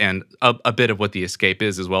is, and a bit of what the Escape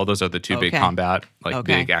is as well. Those are the two big combat,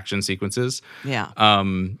 big action sequences. Yeah.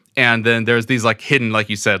 And then there's these like hidden, like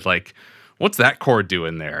you said, like, what's that chord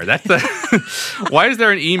doing there? That's the why is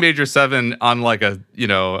there an E major 7 on like a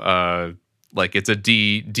like it's a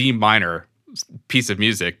D minor piece of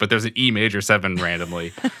music, but there's an E major 7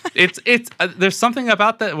 randomly. It's there's something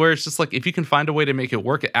about that where it's just like if you can find a way to make it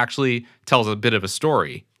work, it actually tells a bit of a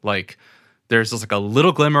story. Like there's just like a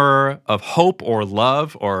little glimmer of hope or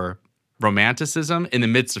love or romanticism in the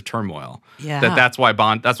midst of turmoil. Yeah. That's what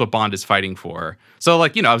Bond is fighting for. So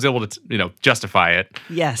like, I was able to, justify it.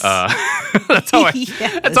 Yes. That's how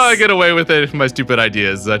I get away with it. My stupid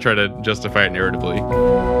ideas. I try to justify it narratively.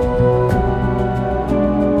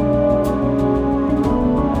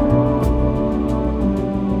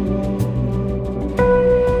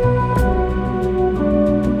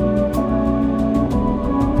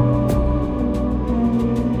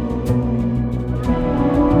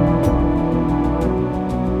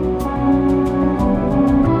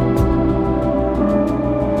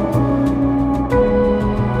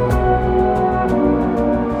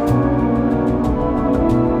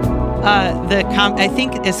 I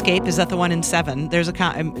think Escape, is that the one in 7? There's a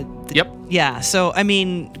Yep. Yeah. So I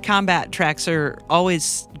mean, combat tracks are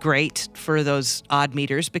always great for those odd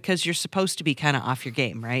meters because you're supposed to be kind of off your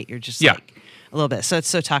game, right? You're just like a little bit. So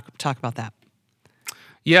talk about that.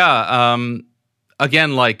 Yeah.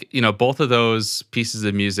 Again, like both of those pieces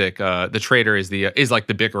of music, the Traitor is like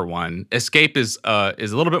the bigger one. Escape is a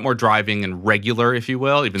little bit more driving and regular, if you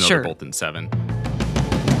will, even though they're both in 7.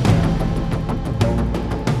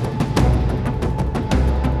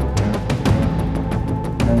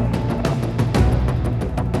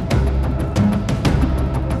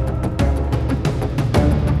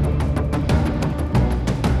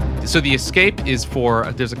 So the Escape is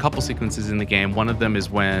there's a couple sequences in the game. One of them is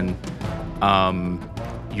when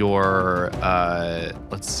you're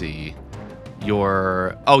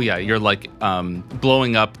like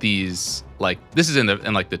blowing up these, like, this is in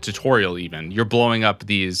the tutorial even. You're blowing up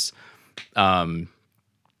these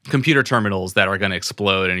computer terminals that are going to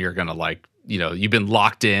explode, and you're going to you've been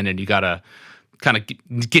locked in and you got to kind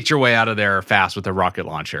of get your way out of there fast with a rocket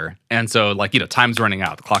launcher. And so time's running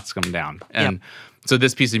out, the clock's coming down. And so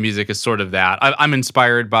this piece of music is sort of that. I'm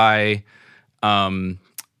inspired by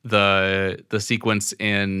the sequence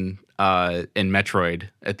in Metroid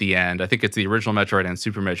at the end. I think it's the original Metroid and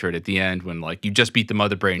Super Metroid at the end when you just beat the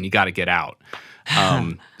Mother Brain, you got to get out.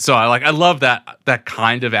 So I love that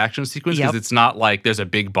kind of action sequence because it's not like there's a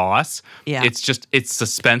big boss. Yeah. It's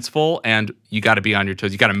suspenseful and you got to be on your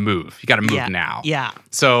toes. You got to move. You got to move now. Yeah.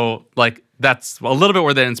 So that's a little bit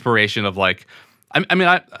where the inspiration of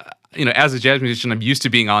as a jazz musician, I'm used to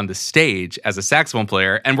being on the stage as a saxophone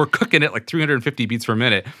player, and we're cooking it 350 beats per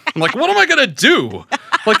minute. I'm like, what am I gonna do?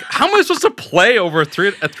 How am I supposed to play over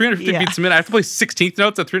 350 beats a minute? I have to play 16th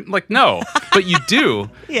notes at 3. No, but you do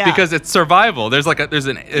because it's survival. There's an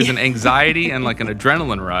anxiety and an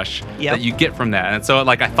adrenaline rush that you get from that, and so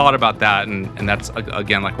I thought about that, and that's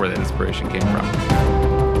again where the inspiration came from.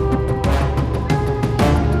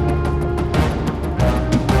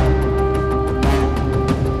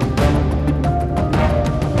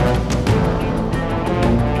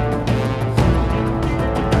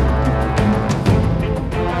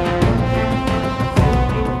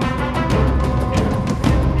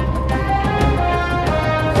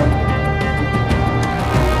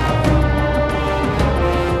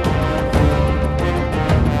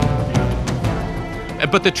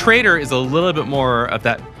 But the Traitor is a little bit more of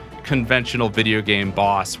that conventional video game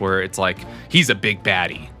boss where it's he's a big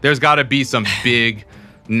baddie. There's got to be some big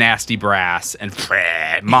nasty brass and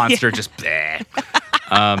monster just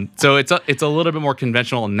so it's a little bit more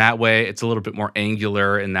conventional in that way. It's a little bit more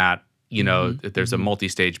angular in that there's a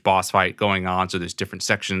multi-stage boss fight going on, so there's different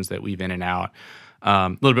sections that weave in and out. A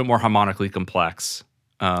little bit more harmonically complex.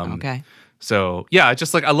 Okay. So yeah, it's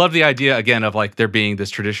just I love the idea again of there being this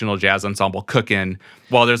traditional jazz ensemble cooking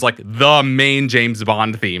while there's the main James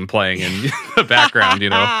Bond theme playing in the background.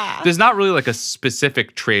 There's not really a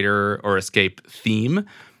specific Traitor or Escape theme.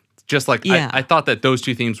 Just I thought that those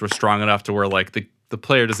two themes were strong enough to where the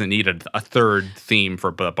player doesn't need a third theme for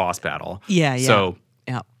the boss battle. Yeah. So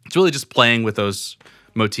it's really just playing with those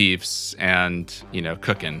motifs and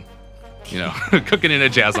cooking. Cooking in a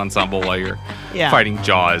jazz ensemble while you're fighting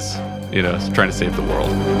Jaws, trying to save the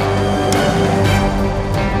world.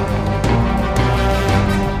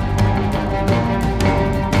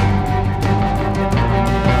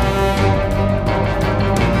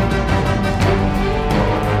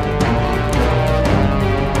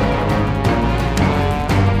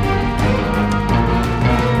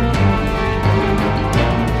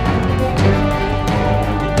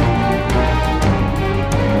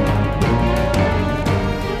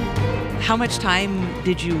 much time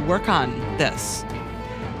did you work on this?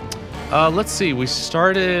 Let's see. We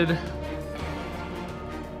started.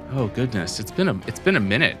 Oh goodness, it's been a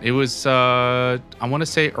minute. It was I want to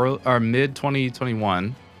say mid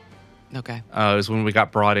 2021. Okay. Is when we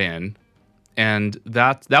got brought in, and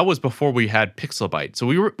that was before we had Pixelbyte. So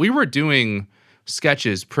we were doing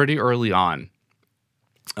sketches pretty early on,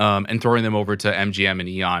 and throwing them over to MGM and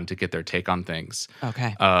Eon to get their take on things.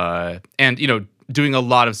 Okay. And doing a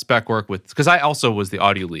lot of spec work because I also was the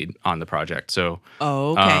audio lead on the project. So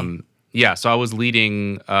okay. yeah, so I was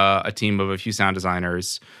leading a team of a few sound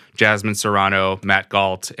designers: Jasmine Serrano, Matt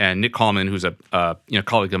Galt, and Nick Coleman, who's a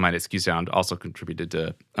colleague of mine at SKU Sound, also contributed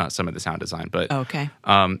to some of the sound design. But okay.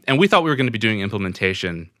 And we thought we were going to be doing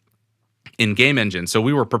implementation in Game Engine, so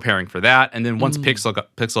we were preparing for that. And then once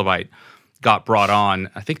Pixelbyte got brought on,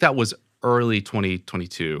 I think that was early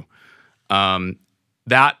 2022.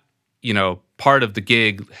 That part of the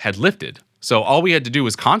gig had lifted. So all we had to do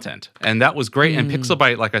was content, and that was great. And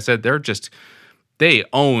Pixelbyte, like I said, they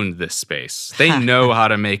own this space. They know how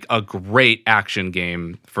to make a great action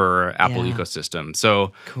game for Apple ecosystem.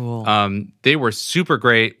 So cool. They were super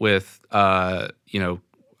great with, I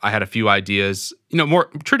had a few ideas,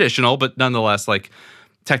 more traditional, but nonetheless, like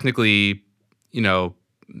technically, it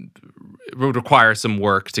would require some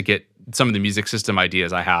work to get some of the music system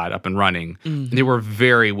ideas I had up and running. And they were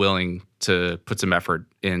very willing to put some effort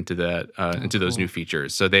into that, into those new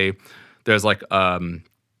features. So there's like, a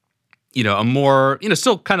more,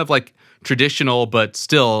 still kind of like traditional, but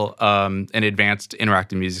still an advanced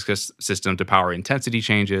interactive music system to power intensity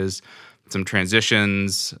changes, some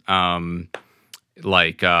transitions,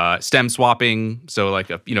 like stem swapping. So like,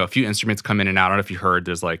 a few instruments come in and out. I don't know if you heard,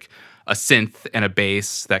 there's like a synth and a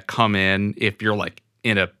bass that come in if you're like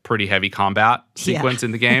in a pretty heavy combat sequence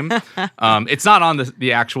in the game. It's not on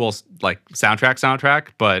the actual like soundtrack,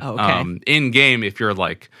 but in game, if you're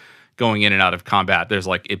like going in and out of combat, there's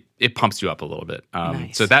like it pumps you up a little bit.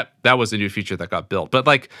 Nice. So that was a new feature that got built. But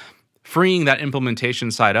like freeing that implementation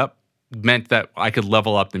side up meant that I could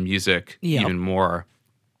level up the music even more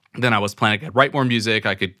than I was planning. I could write more music.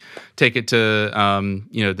 I could take it to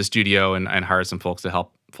the studio and hire some folks to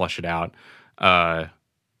help flush it out.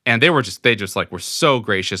 And they just like were so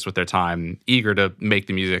gracious with their time, eager to make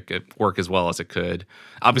the music work as well as it could.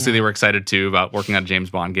 Obviously, they were excited too about working on a James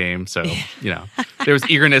Bond game. So, there was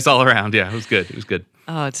eagerness all around. Yeah, it was good. It was good.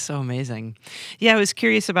 Oh, it's so amazing. Yeah, I was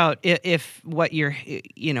curious about if what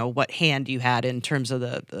what hand you had in terms of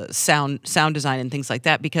the sound design and things like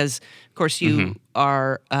that, because of course you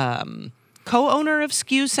are co-owner of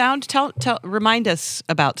SKU Sound. Remind us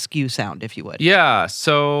about SKU Sound, if you would. Yeah.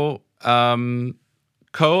 So.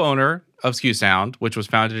 Co-owner of SKU Sound, which was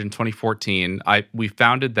founded in 2014. We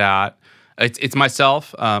founded that. It's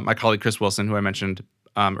myself, my colleague Chris Wilson, who I mentioned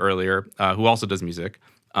earlier, who also does music,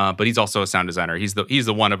 but he's also a sound designer. He's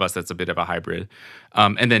the one of us that's a bit of a hybrid.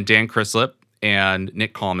 And then Dan Crislip and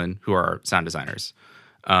Nick Coleman, who are sound designers.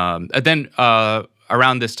 And then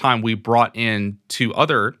around this time, we brought in two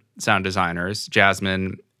other sound designers,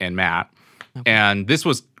 Jasmine and Matt, and this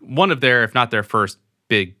was one of their, if not their first,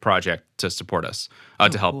 big project to support us,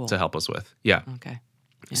 to help us with. Yeah. Okay.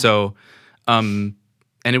 Yeah. So, and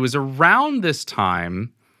it was around this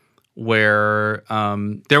time where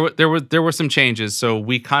there were some changes. So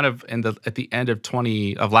we kind of at the end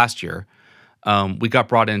of last year, we got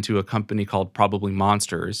brought into a company called Probably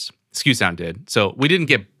Monsters. SKU Sound did. So we didn't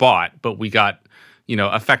get bought, but we got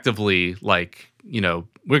effectively like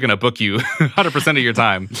we're gonna book you 100% of your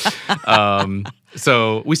time.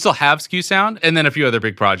 So we still have SKU Sound, and then a few other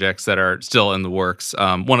big projects that are still in the works.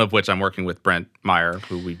 One of which I'm working with Brent Meyer,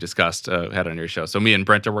 who we discussed, had on your show. So me and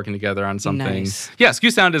Brent are working together on something. Nice. Yeah,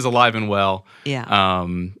 SKU Sound is alive and well. Yeah.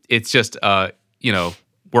 It's just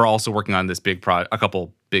we're also working on this a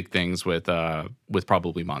couple big things with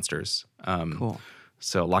Probably Monsters. Cool.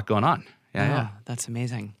 So a lot going on. Yeah. That's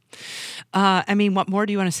amazing. What more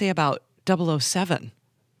do you want to say about 007?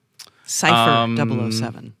 Cypher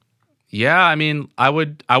 007. Yeah, I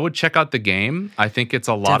would check out the game. I think it's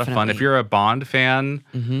a lot of fun. If you're a Bond fan,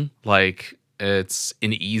 like it's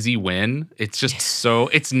an easy win. It's just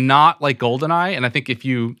it's not like GoldenEye, and I think if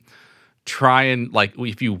you try and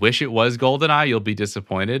if you wish it was GoldenEye, you'll be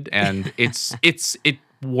disappointed. And it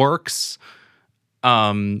works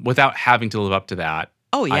without having to live up to that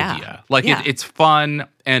idea. It's fun,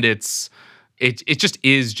 and it just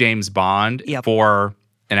is James Bond for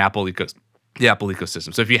an Apple ecosystem. The Apple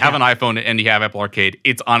ecosystem. So if you have an iPhone and you have Apple Arcade,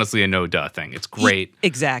 it's honestly a no-duh thing. It's great.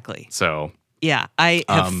 Exactly. So yeah, I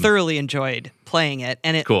have thoroughly enjoyed playing it,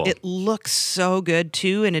 and it looks so good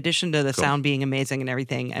too. In addition to the sound being amazing and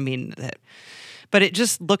everything, but it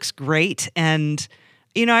just looks great. And,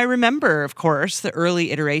 I remember, of course, the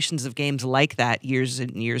early iterations of games like that years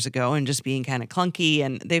and years ago and just being kind of clunky,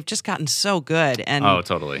 and they've just gotten so good. And Oh,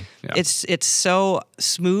 totally. Yeah. it's so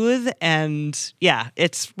smooth, and yeah,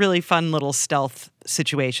 it's really fun little stealth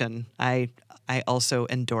situation. I also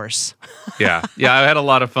endorse. Yeah. I had a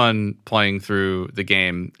lot of fun playing through the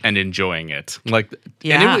game and enjoying it. And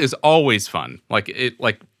it was always fun.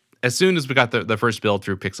 As soon as we got the first build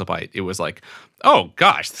through Pixelbyte, it was like, oh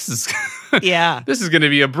gosh, this is this is going to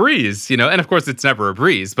be a breeze, And of course, it's never a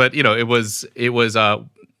breeze, but it was.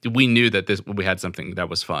 We knew that we had something that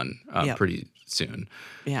was fun pretty soon.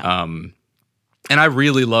 Yeah. And I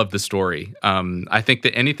really love the story. I think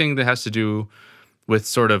that anything that has to do with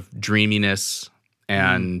sort of dreaminess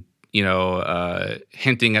and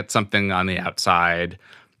hinting at something on the outside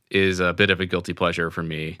is a bit of a guilty pleasure for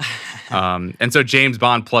me. And so James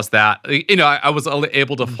Bond plus that, I was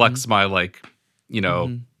able to flex my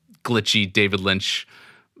glitchy David Lynch,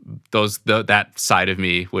 that side of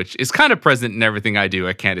me, which is kind of present in everything I do.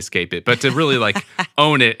 I can't escape it, but to really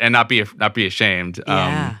own it and not be ashamed.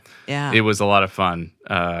 It was a lot of fun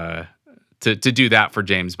to do that for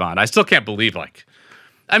James Bond. I still can't believe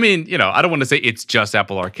I don't want to say it's just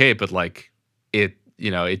Apple Arcade, but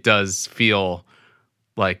it does feel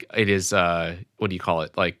like it is, what do you call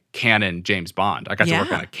it? Like canon James Bond. I got to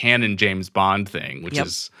work on a canon James Bond thing, which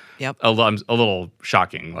is a little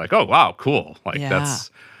shocking. Like, oh, wow, cool.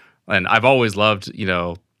 And I've always loved,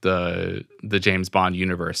 the James Bond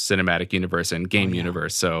universe, cinematic universe, and game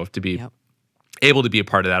universe. So to be able to be a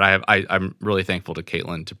part of that, I'm really thankful to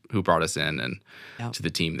Caitlin who brought us in and to the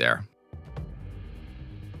team there.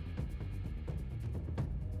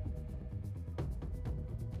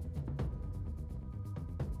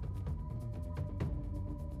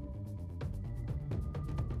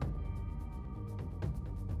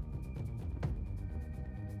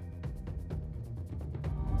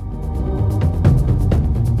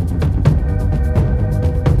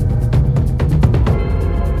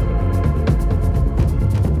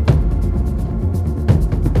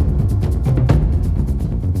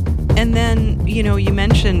 You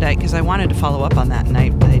mentioned, because I wanted to follow up on that, and I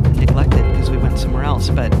neglected because we went somewhere else,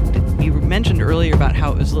 but you mentioned earlier about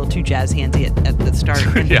how it was a little too jazz handsy at the start.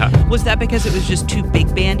 Yeah. Was that because it was just too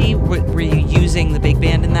big bandy? Were you using the big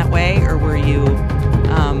band in that way, or were you,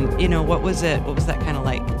 what was it? What was that kind of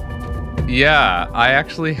like? Yeah, I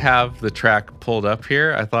actually have the track pulled up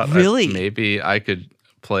here. I thought really? Maybe I could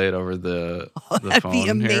play it over the that'd phone be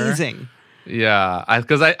amazing. Here. Yeah,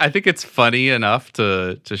 because I think it's funny enough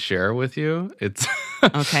to share with you. It's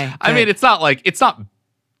okay. It's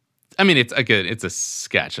a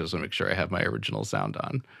sketch. I just want to make sure I have my original sound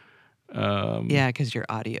on. Because your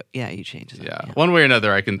audio, you changed it. Yeah, one way or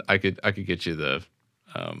another, I could get you the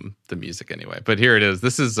music anyway. But here it is.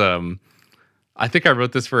 This is I think I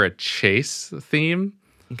wrote this for a chase theme.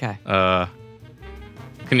 Okay. Can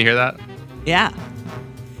you hear that? Yeah.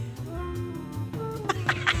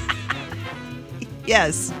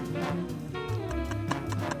 Yes.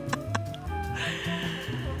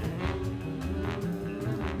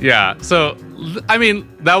 Yeah. So,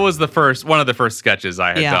 that was one of the first sketches I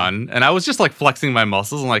had done, and I was just flexing my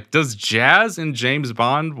muscles and does jazz in James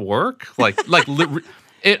Bond work?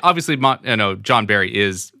 It obviously, John Barry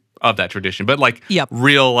is of that tradition, but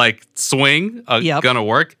real swing gonna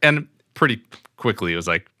work, and pretty quickly it was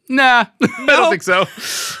nah, I don't think so.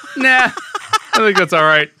 Nah, I think that's all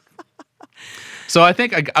right. So I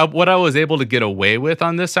think what I was able to get away with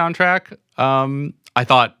on this soundtrack, I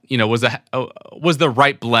thought, was the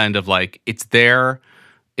right blend of it's there,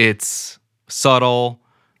 it's subtle,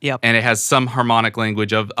 and it has some harmonic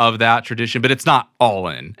language of that tradition, but it's not all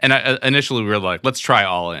in. And initially we were like, let's try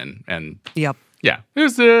all in, and yeah, it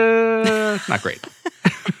was not great.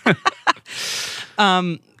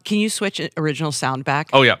 Can you switch original sound back?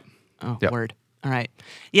 Oh yeah. Oh, word. All right.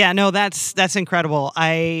 Yeah, no, that's incredible.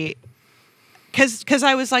 Because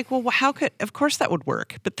I was like, well, of course that would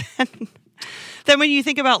work. But then when you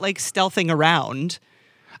think about stealthing around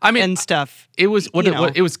and stuff. It was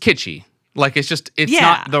it was kitschy. It's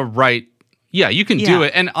not the right. Yeah, you can do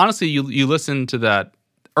it. And honestly, you listen to that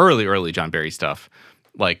early John Barry stuff,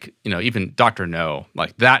 even Dr. No,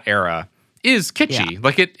 that era is kitschy.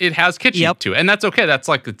 Yeah. It has kitschy to it. And that's okay. That's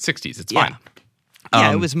the 60s. It's fine.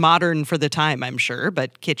 Yeah, it was modern for the time, I'm sure,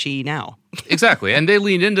 but kitschy now. Exactly, and they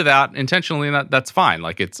leaned into that intentionally, and that's fine.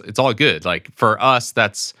 It's all good. For us,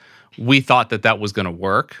 we thought that was going to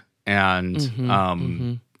work, and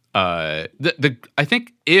I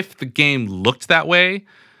think if the game looked that way,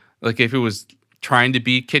 if it was trying to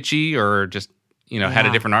be kitschy or just had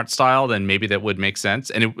a different art style, then maybe that would make sense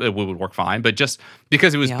and it would work fine. But just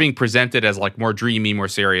because it was being presented as like more dreamy, more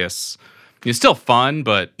serious, it's still fun,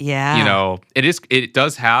 but it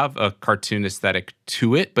does have a cartoon aesthetic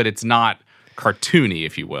to it, but it's not cartoony,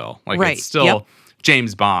 if you will. Like it's still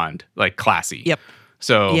James Bond, like classy. Yep.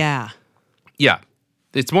 So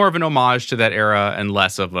it's more of an homage to that era and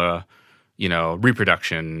less of a,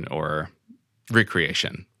 reproduction or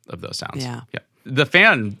recreation of those sounds. Yeah. The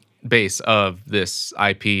fan base of this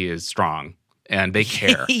IP is strong and they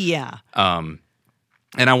care.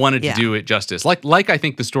 And I wanted to do it justice. Like I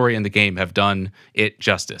think the story and the game have done it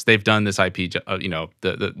justice. They've done this IP,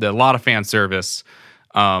 the lot of fan service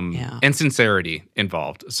and sincerity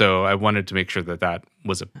involved. So I wanted to make sure that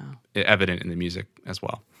was evident in the music as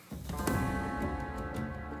well.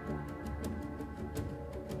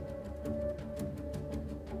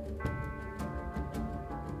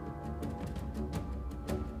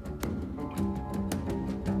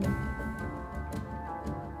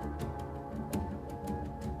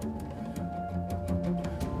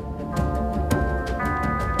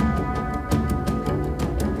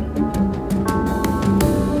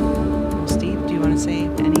 Say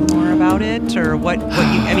any more about it, or what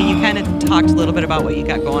you kind of talked a little bit about what you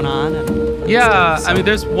got going on.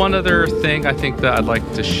 There's one other thing I think that I'd like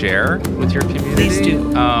to share with your community. Please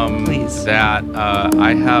do. Please. That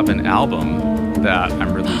I have an album that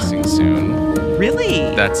I'm releasing soon. Really?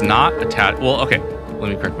 That's not attached. Well, okay.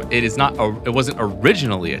 Let me correct. It is not. It wasn't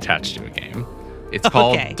originally attached to a game. It's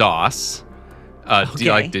called DOS.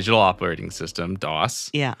 Like Digital Operating System,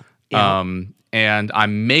 DOS. Yeah. And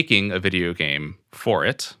I'm making a video game for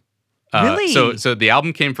it. Really? So the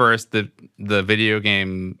album came first. The video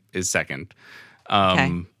game is second.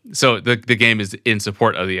 So the game is in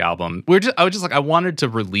support of the album. I wanted to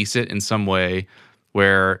release it in some way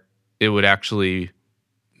where it would actually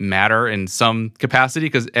matter in some capacity,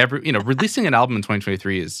 because releasing an album in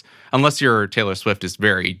 2023 is, unless you're Taylor Swift, is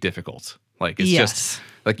very difficult. Like it's just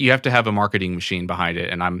like you have to have a marketing machine behind it,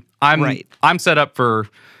 and I'm set up for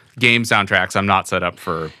game soundtracks. I'm not set up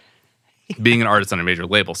for being an artist on a major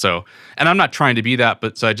label. So, and I'm not trying to be that,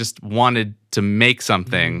 but so I just wanted to make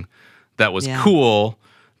something that was cool,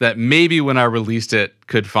 that maybe when I released it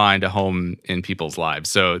could find a home in people's lives.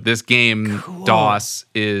 So this game, DOS,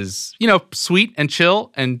 is, sweet and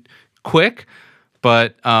chill and quick,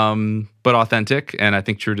 but authentic, and I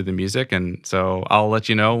think true to the music. And so I'll let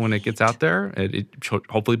you know when it gets out there. It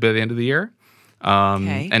hopefully by the end of the year.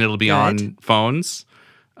 And it'll be on phones.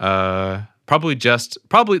 Probably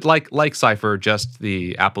like Cypher, just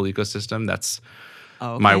the Apple ecosystem. That's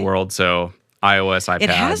my world. So iOS, iPad. It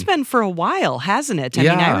has been for a while, hasn't it? I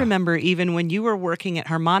mean, I remember even when you were working at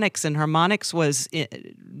Harmonix, and Harmonix was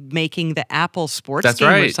making the Apple sports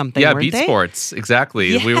game or something. Yeah, weren't Beat they? Sports,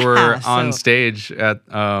 exactly. We were on stage at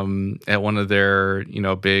one of their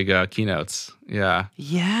big keynotes. Yeah.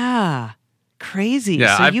 Yeah. Crazy.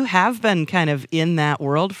 Yeah, so you have been kind of in that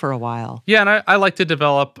world for a while. Yeah, and I like to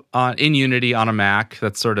develop in Unity on a Mac.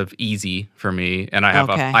 That's sort of easy for me. And I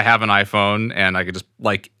have I have an iPhone, and I could just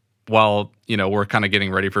while we're kind of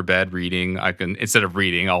getting ready for bed, reading, I can, instead of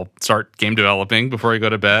reading, I'll start game developing before I go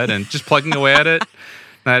to bed and just plugging away at it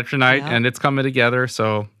night after night, and it's coming together.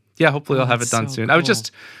 So yeah, hopefully I'll have it done soon. Cool. I was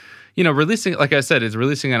just releasing, like I said,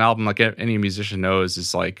 releasing an album, like any musician knows,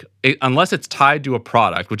 is like, unless it's tied to a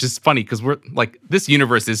product, which is funny because we're like, this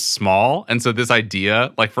universe is small. And so this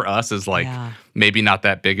idea, like for us, is like maybe not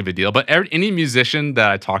that big of a deal. But any musician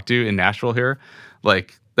that I talk to in Nashville here,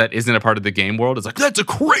 like that isn't a part of the game world, is like, that's a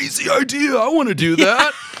crazy idea. I want to do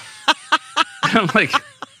that. I'm like,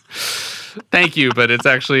 thank you, but it's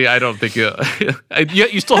actually, I don't think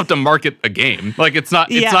you still have to market a game. Like it's not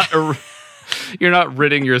you're not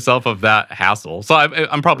ridding yourself of that hassle. So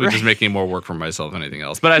I'm probably just making more work for myself than anything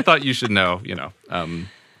else. But I thought you should know, That's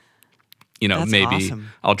maybe awesome.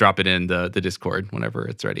 I'll drop it in the Discord whenever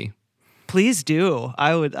it's ready. Please do.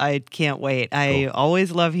 I can't wait. Cool. I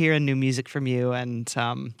always love hearing new music from you. And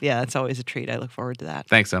it's always a treat. I look forward to that.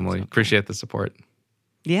 Thanks, Emily. So, appreciate the support.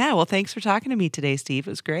 Yeah, well, thanks for talking to me today, Steve. It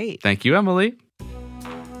was great. Thank you, Emily.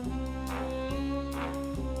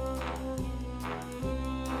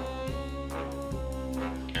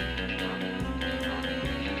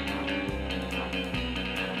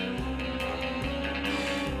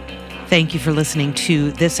 Thank you for listening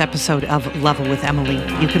to this episode of Level with Emily.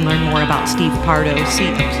 You can learn more about Steve Pardo, see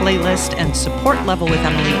a playlist, and support Level with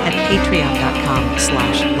Emily at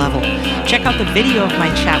patreon.com/level. Check out the video of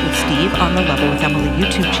my chat with Steve on the Level with Emily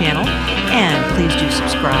YouTube channel, and please do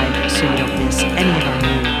subscribe so you don't miss any of our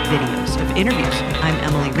new videos of interviews. I'm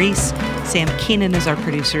Emily Reese. Sam Keenan is our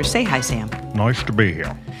producer. Say hi, Sam. Nice to be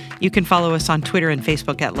here. You can follow us on Twitter and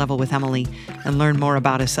Facebook at Level with Emily and learn more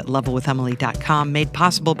about us at levelwithemily.com, made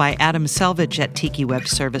possible by Adam Selvage at Tiki Web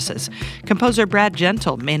Services. Composer Brad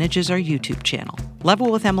Gentle manages our YouTube channel.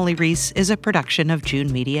 Level with Emily Reese is a production of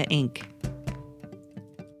June Media, Inc.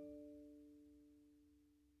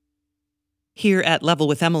 Here at Level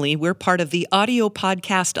with Emily, we're part of the Audio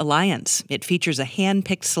Podcast Alliance. It features a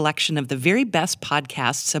hand-picked selection of the very best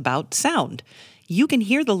podcasts about sound. You can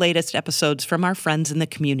hear the latest episodes from our friends in the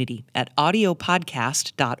community at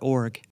audiopodcast.org.